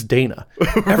affect is Dana.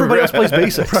 Everybody else plays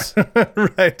basics.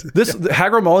 Right. The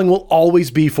Hagra Mauling will always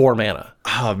be 4 mana.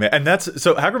 Oh man, and that's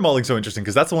so Hagra Mauling's so interesting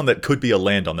because that's the one that could be a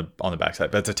land on the backside,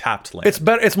 but it's a tapped land. It's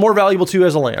better. It's more valuable too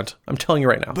as a land. I'm telling you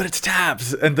right now. But it's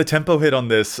tapped, and the tempo hit on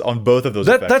both of those.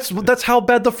 That's how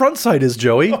bad the front side is,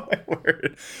 Joey. Oh my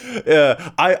word. Yeah,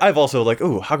 I've also like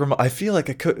Hagra. I feel like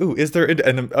it could. Is there?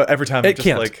 And every time it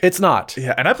can't. Like, it's not.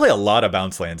 Yeah, and I play a lot of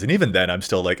bounce lands, and even then I'm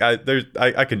still like I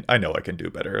know I can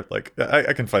do better. Like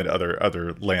I can find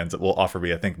other lands that will offer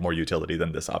me, I think, more utility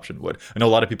than this option would. I know a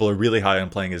lot of people are really high on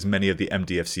playing as many of the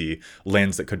MDFC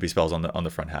lands that could be spells on the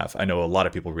front half. I know a lot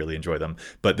of people really enjoy them,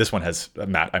 but this one has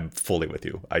Matt. I'm fully with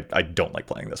you. I don't like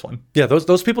playing this one. Yeah,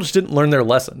 those people just didn't learn their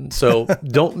lesson. So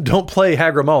don't play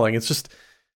Hagra Mauling. It's just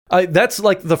that's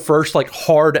like the first like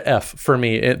hard F for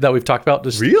me that we've talked about.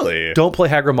 Just really don't play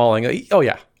Hagra Mauling. Oh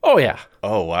yeah.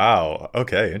 Oh wow.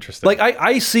 Okay, interesting. Like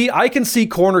I can see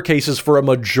corner cases for a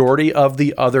majority of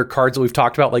the other cards that we've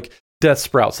talked about, like Death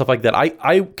Sprout, stuff like that.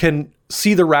 I can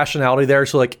see the rationality there.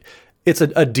 So like it's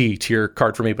a D tier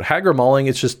card for me. But Hagra Mauling,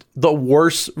 it's just the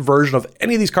worst version of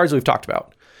any of these cards that we've talked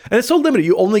about. And it's so limited.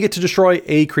 You only get to destroy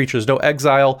a creature. There's no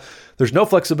exile. There's no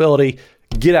flexibility.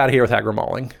 Get out of here with Hagra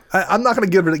Mauling. I'm not going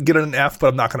to get it an F, but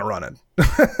I'm not going to run it.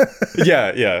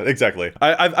 yeah, exactly.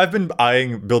 I've been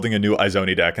eyeing building a new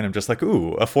Izoni deck, and I'm just like,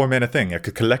 ooh, a 4 mana thing I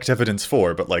could collect evidence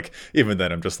for. But like, even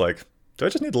then, I'm just like, do I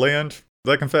just need land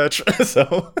that I can fetch?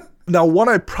 So now, one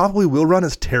I probably will run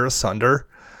is Terra Sunder.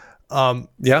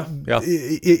 Yeah.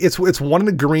 It's 1 in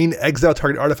a green, exile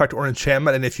target artifact or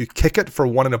enchantment, and if you kick it for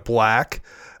 1 in a black,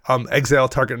 exile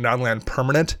target non-land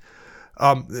permanent.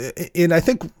 And I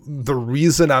think the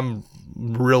reason I'm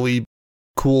really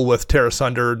cool with Terra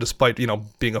Sunder, despite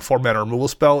being a 4 mana removal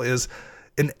spell, is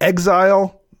an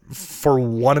exile for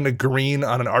 1 in a green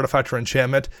on an artifact or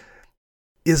enchantment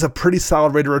is a pretty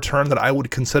solid rate of return that I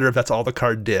would consider if that's all the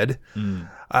card did.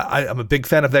 I'm a big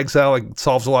fan of exile. It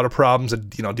solves a lot of problems. It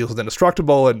deals with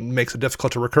indestructible and makes it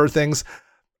difficult to recur things.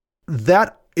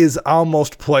 That is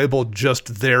almost playable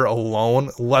just there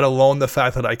alone, let alone the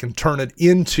fact that I can turn it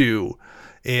into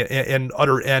an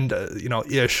Utter End,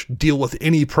 ish, deal with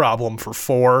any problem for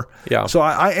 4. Yeah. So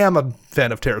I am a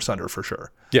fan of Terra Sunder for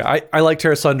sure. Yeah, I like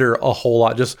Terra Sunder a whole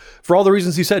lot, just for all the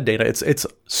reasons you said, Dana. It's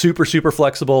super, super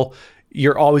flexible.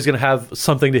 You're always going to have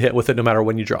something to hit with it no matter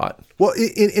when you draw it. Well,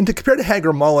 and to compare to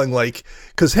Hagra Mauling,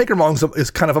 because Hagra Mauling is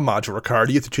kind of a modular card.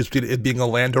 You have to choose between it being a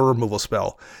land or a removal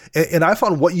spell. And I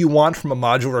found what you want from a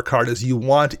modular card is you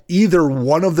want either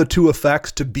one of the 2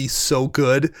 effects to be so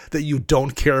good that you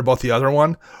don't care about the other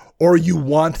one, or you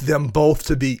want them both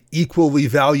to be equally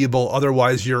valuable.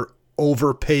 Otherwise, you're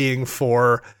overpaying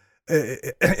for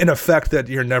an effect that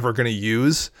you're never going to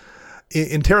use.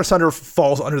 In Terra Sunder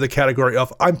falls under the category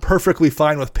of I'm perfectly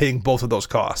fine with paying both of those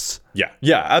costs.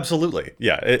 Yeah, absolutely.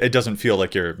 Yeah, it doesn't feel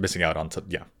like you're missing out on.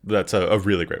 That's a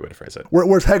really great way to phrase it.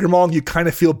 Whereas Hagra Mauling, you kind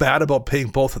of feel bad about paying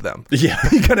both of them. Yeah,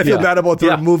 you kind of feel bad about the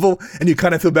removal, and you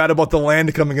kind of feel bad about the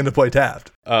land coming into play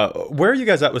tapped. Where are you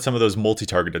guys at with some of those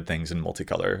multi-targeted things in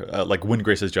multicolor, like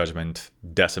Windgrace's Judgment,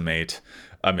 Decimate?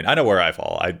 I mean, I know where I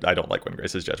fall. I don't like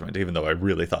Windgrace's Judgment, even though I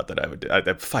really thought that I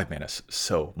would. 5 mana is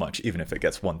so much, even if it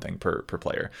gets 1 thing per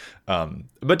player.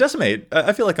 But Decimate,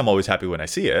 I feel like I'm always happy when I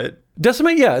see it.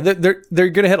 Decimate, yeah, they're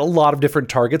going to hit a lot of different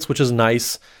targets, which is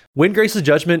nice. Windgrace's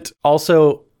Judgment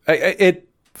also, it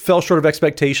fell short of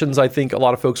expectations. I think a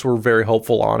lot of folks were very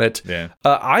hopeful on it. Yeah.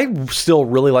 I still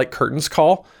really like Curtain's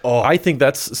Call. I think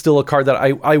that's still a card that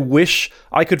I wish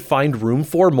I could find room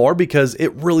for more, because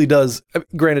it really does.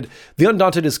 Granted, the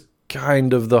Undaunted is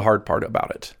kind of the hard part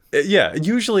about it. Yeah,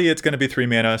 usually it's going to be 3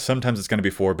 mana, sometimes it's going to be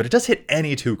 4, but it does hit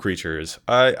any 2 creatures.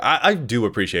 I do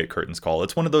appreciate Curtain's Call.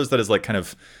 It's one of those that is like kind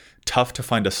of tough to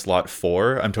find a slot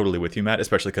for. I'm totally with you, Matt,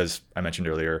 especially because I mentioned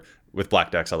earlier, with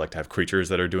black decks, I like to have creatures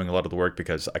that are doing a lot of the work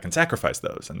because I can sacrifice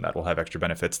those, and that will have extra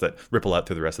benefits that ripple out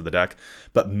through the rest of the deck.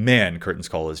 But man, Curtain's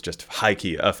Call is just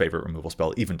high-key a favorite removal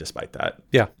spell, even despite that.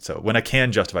 Yeah. So when I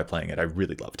can justify playing it, I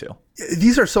really love to.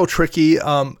 These are so tricky.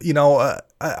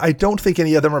 I don't think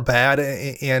any of them are bad,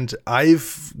 and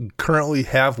I've currently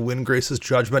have Windgrace's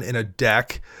Judgment in a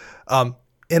deck, and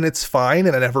it's fine,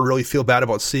 and I never really feel bad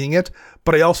about seeing it,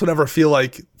 but I also never feel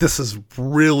like this is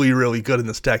really, really good in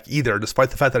this deck either, despite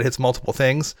the fact that it hits multiple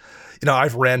things.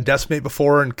 I've ran Decimate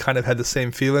before and kind of had the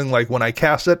same feeling, like when I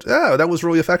cast it, that was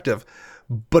really effective,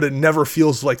 but it never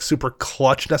feels like super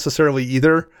clutch necessarily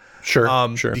either.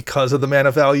 Sure. Because of the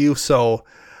mana value. So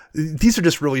these are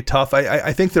just really tough.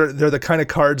 I think they're the kind of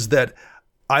cards that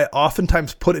I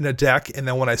oftentimes put in a deck, and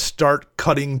then when I start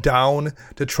cutting down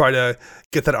to try to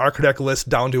get that Architect list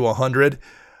down to 100,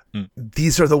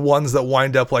 these are the ones that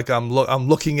wind up like I'm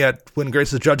looking at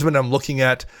Windgrace's Judgment, I'm looking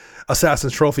at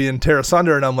Assassin's Trophy and Terra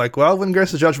Sunder, and I'm like, well,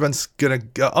 Windgrace's Judgment's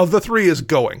of the 3 is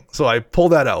going. So I pull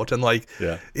that out, and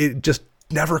it just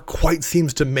never quite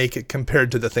seems to make it compared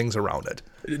to the things around it.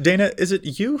 Dana, is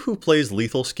it you who plays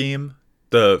Lethal Scheme?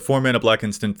 The 4 mana black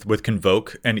instant with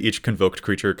Convoke, and each convoked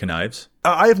creature connives?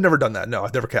 I have never done that. No,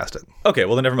 I've never cast it. Okay,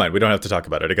 well then never mind. We don't have to talk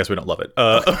about it. I guess we don't love it.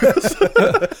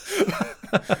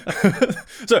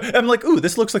 So I'm like, ooh,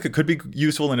 this looks like it could be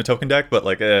useful in a token deck, but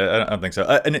like, I don't think so.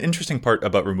 An interesting part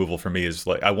about removal for me is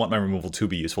like, I want my removal to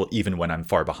be useful even when I'm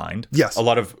far behind. Yes. A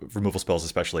lot of removal spells,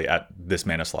 especially at this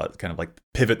mana slot, kind of like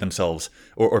pivot themselves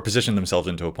or position themselves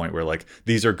into a point where like,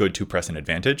 these are good to press an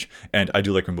advantage. And I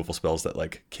do like removal spells that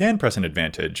like can press an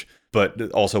advantage,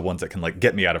 but also ones that can like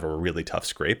get me out of a really tough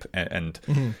scrape.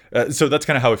 So that's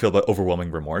kind of how I feel about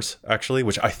Overwhelming Remorse, actually,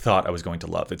 which I thought I was going to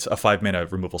love. It's a 5 mana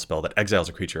removal spell that exiles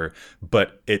a creature,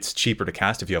 but it's cheaper to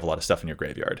cast if you have a lot of stuff in your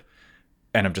graveyard.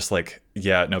 And I'm just like,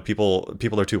 yeah, no, people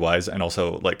are too wise. And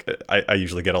also, like, I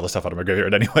usually get all the stuff out of my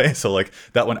graveyard anyway. So, like,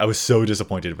 that one, I was so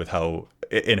disappointed with how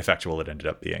ineffectual it ended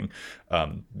up being.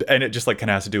 And it just, like, kind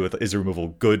of has to do with, is removal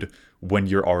good when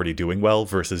you're already doing well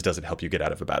versus does it help you get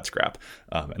out of a bad scrap?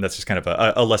 And that's just kind of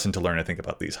a lesson to learn, I think,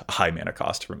 about these high mana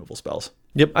cost removal spells.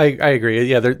 Yep, I agree.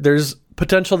 Yeah, there's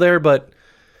potential there, but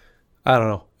I don't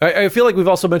know. I feel like we've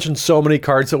also mentioned so many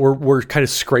cards that we're kind of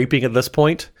scraping at this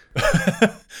point.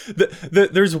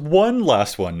 There's one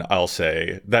last one I'll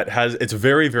say that it's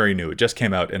very, very new. It just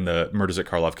came out in the Murders at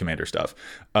Karlov Commander stuff.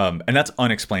 And that's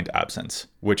Unexplained Absence,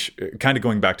 which kind of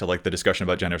going back to like the discussion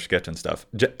about Generous Gift and stuff.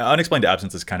 Unexplained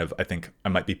Absence is kind of, I think I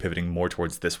might be pivoting more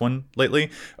towards this one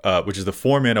lately, which is the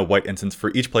 4 mana white instance.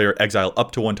 For each player, exile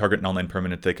up to 1 target non-land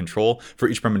permanent they control. For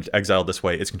each permanent exiled this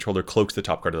way, its controller cloaks the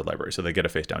top card of the library, so they get a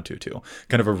face down 2/2.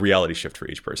 Kind of a reality shift for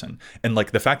each person. And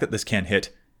like the fact that this can hit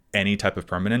any type of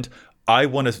permanent, I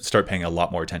want to start paying a lot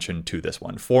more attention to this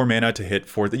one. 4 mana to hit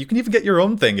 4 that you can even get your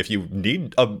own thing if you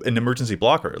need an emergency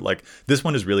blocker. Like this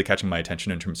one is really catching my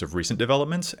attention in terms of recent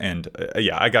developments, and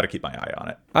I got to keep my eye on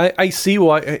it. I see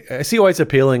why it's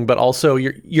appealing, but also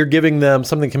you're giving them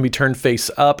something that can be turned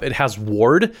face up. It has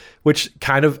ward, which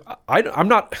kind of I'm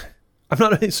not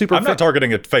super. I'm not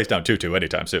targeting a face down 2/2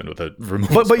 anytime soon with a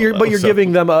removal. But you're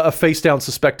giving them a face down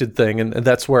suspected thing, and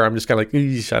that's where I'm just kind of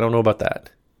like, I don't know about that.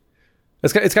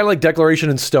 It's kind of like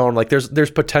Declaration in Stone. Like there's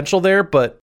potential there,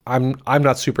 but I'm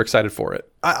not super excited for it.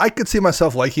 I could see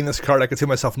myself liking this card. I could see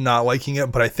myself not liking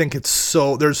it, but I think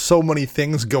there's so many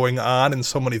things going on and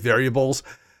so many variables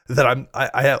that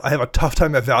I have a tough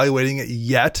time evaluating it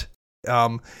yet.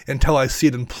 Until I see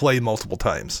it in play multiple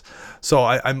times. So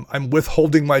I'm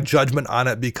withholding my judgment on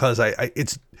it because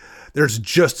there's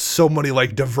just so many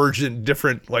like divergent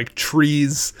different like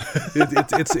trees.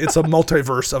 It's a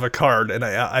multiverse of a card, and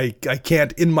I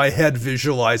can't in my head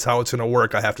visualize how it's going to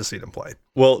work. I have to see it in play.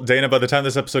 Well, Dana, by the time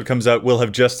this episode comes out, we'll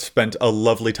have just spent a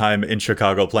lovely time in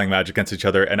Chicago playing Magic against each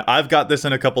other, and I've got this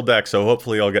in a couple decks, so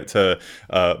hopefully I'll get to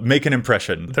make an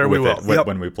impression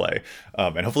when we play.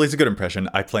 And hopefully it's a good impression.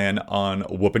 I plan on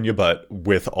whooping your butt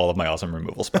with all of my awesome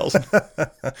removal spells.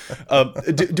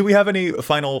 Do we have any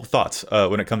final thoughts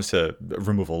when it comes to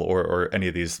removal or any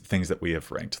of these things that we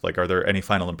have ranked? Like, are there any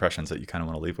final impressions that you kind of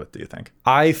want to leave with, do you think?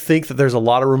 I think that there's a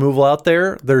lot of removal out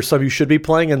there. There's some you should be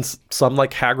playing, and some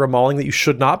like Hagra Mauling that you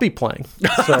should not be playing.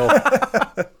 So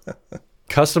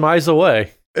customize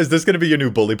away. Is this going to be your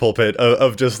new bully pulpit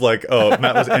of just like, oh,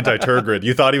 Matt was anti-Turgid.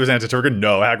 You thought he was anti-Turgid?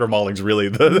 No, Haggard Mauling's really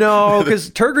the... No, because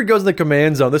Turgid goes in the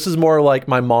command zone. This is more like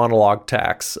my monologue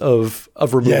tax of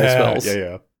removal spells.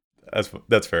 Yeah.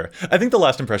 That's fair. I think the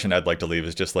last impression I'd like to leave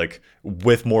is just like,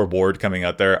 with more ward coming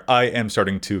out there, I am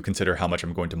starting to consider how much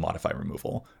I'm going to modify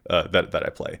removal that I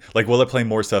play. Like, will I play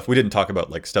more stuff? We didn't talk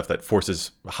about like stuff that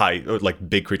forces high, like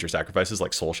big creature sacrifices,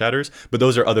 like Soul Shatters, but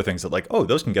those are other things that like, oh,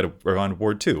 those can get around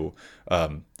ward 2,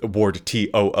 ward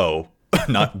TOO.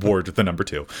 Not ward the number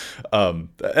 2.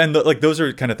 And like those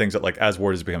are kind of things that like as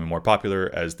ward is becoming more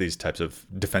popular, as these types of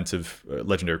defensive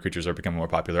legendary creatures are becoming more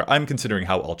popular, I'm considering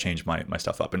how I'll change my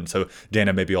stuff up. And so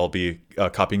Dana, maybe I'll be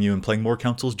copying you and playing more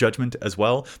Council's Judgment as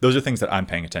well. Those are things that I'm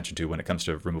paying attention to when it comes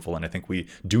to removal, and I think we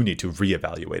do need to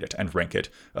reevaluate it and rank it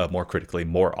more critically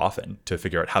more often to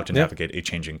figure out how to navigate a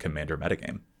changing commander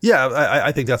metagame. Yeah,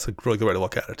 I think that's a really good way to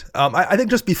look at it. I think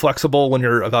just be flexible when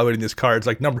you're evaluating these cards.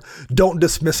 Like, don't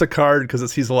dismiss a card because it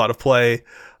sees a lot of play.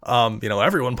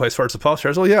 Everyone plays Swords of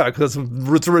Plowshares. Well, yeah, because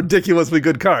it's a ridiculously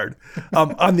good card.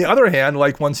 On the other hand,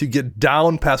 like once you get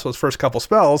down past those first couple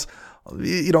spells,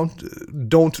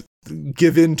 don't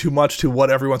give in too much to what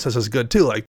everyone says is good too.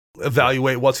 Like,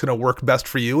 evaluate what's going to work best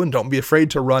for you, and don't be afraid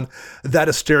to run that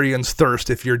Asterian's Thirst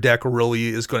if your deck really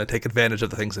is going to take advantage of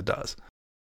the things it does.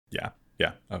 Yeah,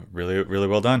 really, really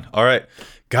well done. All right,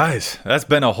 guys, that's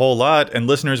been a whole lot. And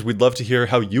listeners, we'd love to hear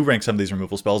how you rank some of these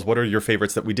removal spells. What are your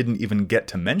favorites that we didn't even get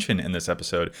to mention in this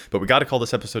episode? But we got to call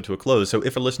this episode to a close. So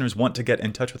if our listeners want to get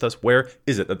in touch with us, where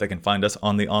is it that they can find us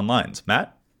on the onlines?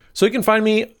 Matt? So you can find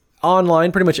me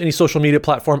online, pretty much any social media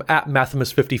platform at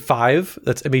Mathimus55.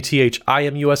 That's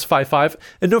MATHIMUS55.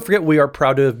 And don't forget, we are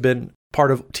proud to have been part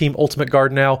of Team Ultimate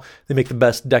Guard now. They make the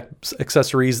best deck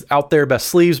accessories out there, best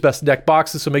sleeves, best deck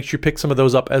boxes, so make sure you pick some of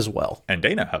those up as well. And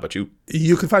Dana, how about you?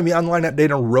 You can find me online at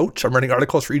Dana Roach. I'm writing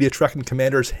articles for EDHREC and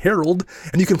Commander's Herald,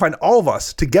 and you can find all of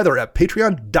us together at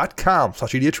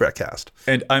patreon.com/EDHRECast.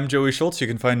 And I'm Joey Schultz. You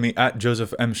can find me at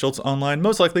Joseph M. Schultz online,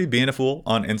 most likely being a fool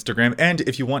on Instagram. And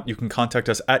if you want, you can contact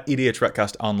us at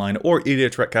EDHRECast online or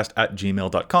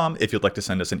EDHRECast@gmail.com if you'd like to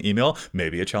send us an email,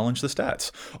 maybe a challenge the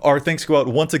stats. Our thanks go out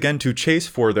once again to Chase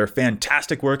for their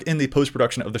fantastic work in the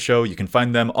post-production of the show. You can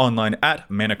find them online at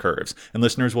Mana Curves. And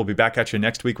listeners, we'll be back at you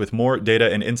next week with more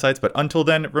data and insights. But until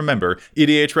then, remember,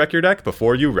 EDH wreck your deck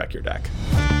before you wreck your deck.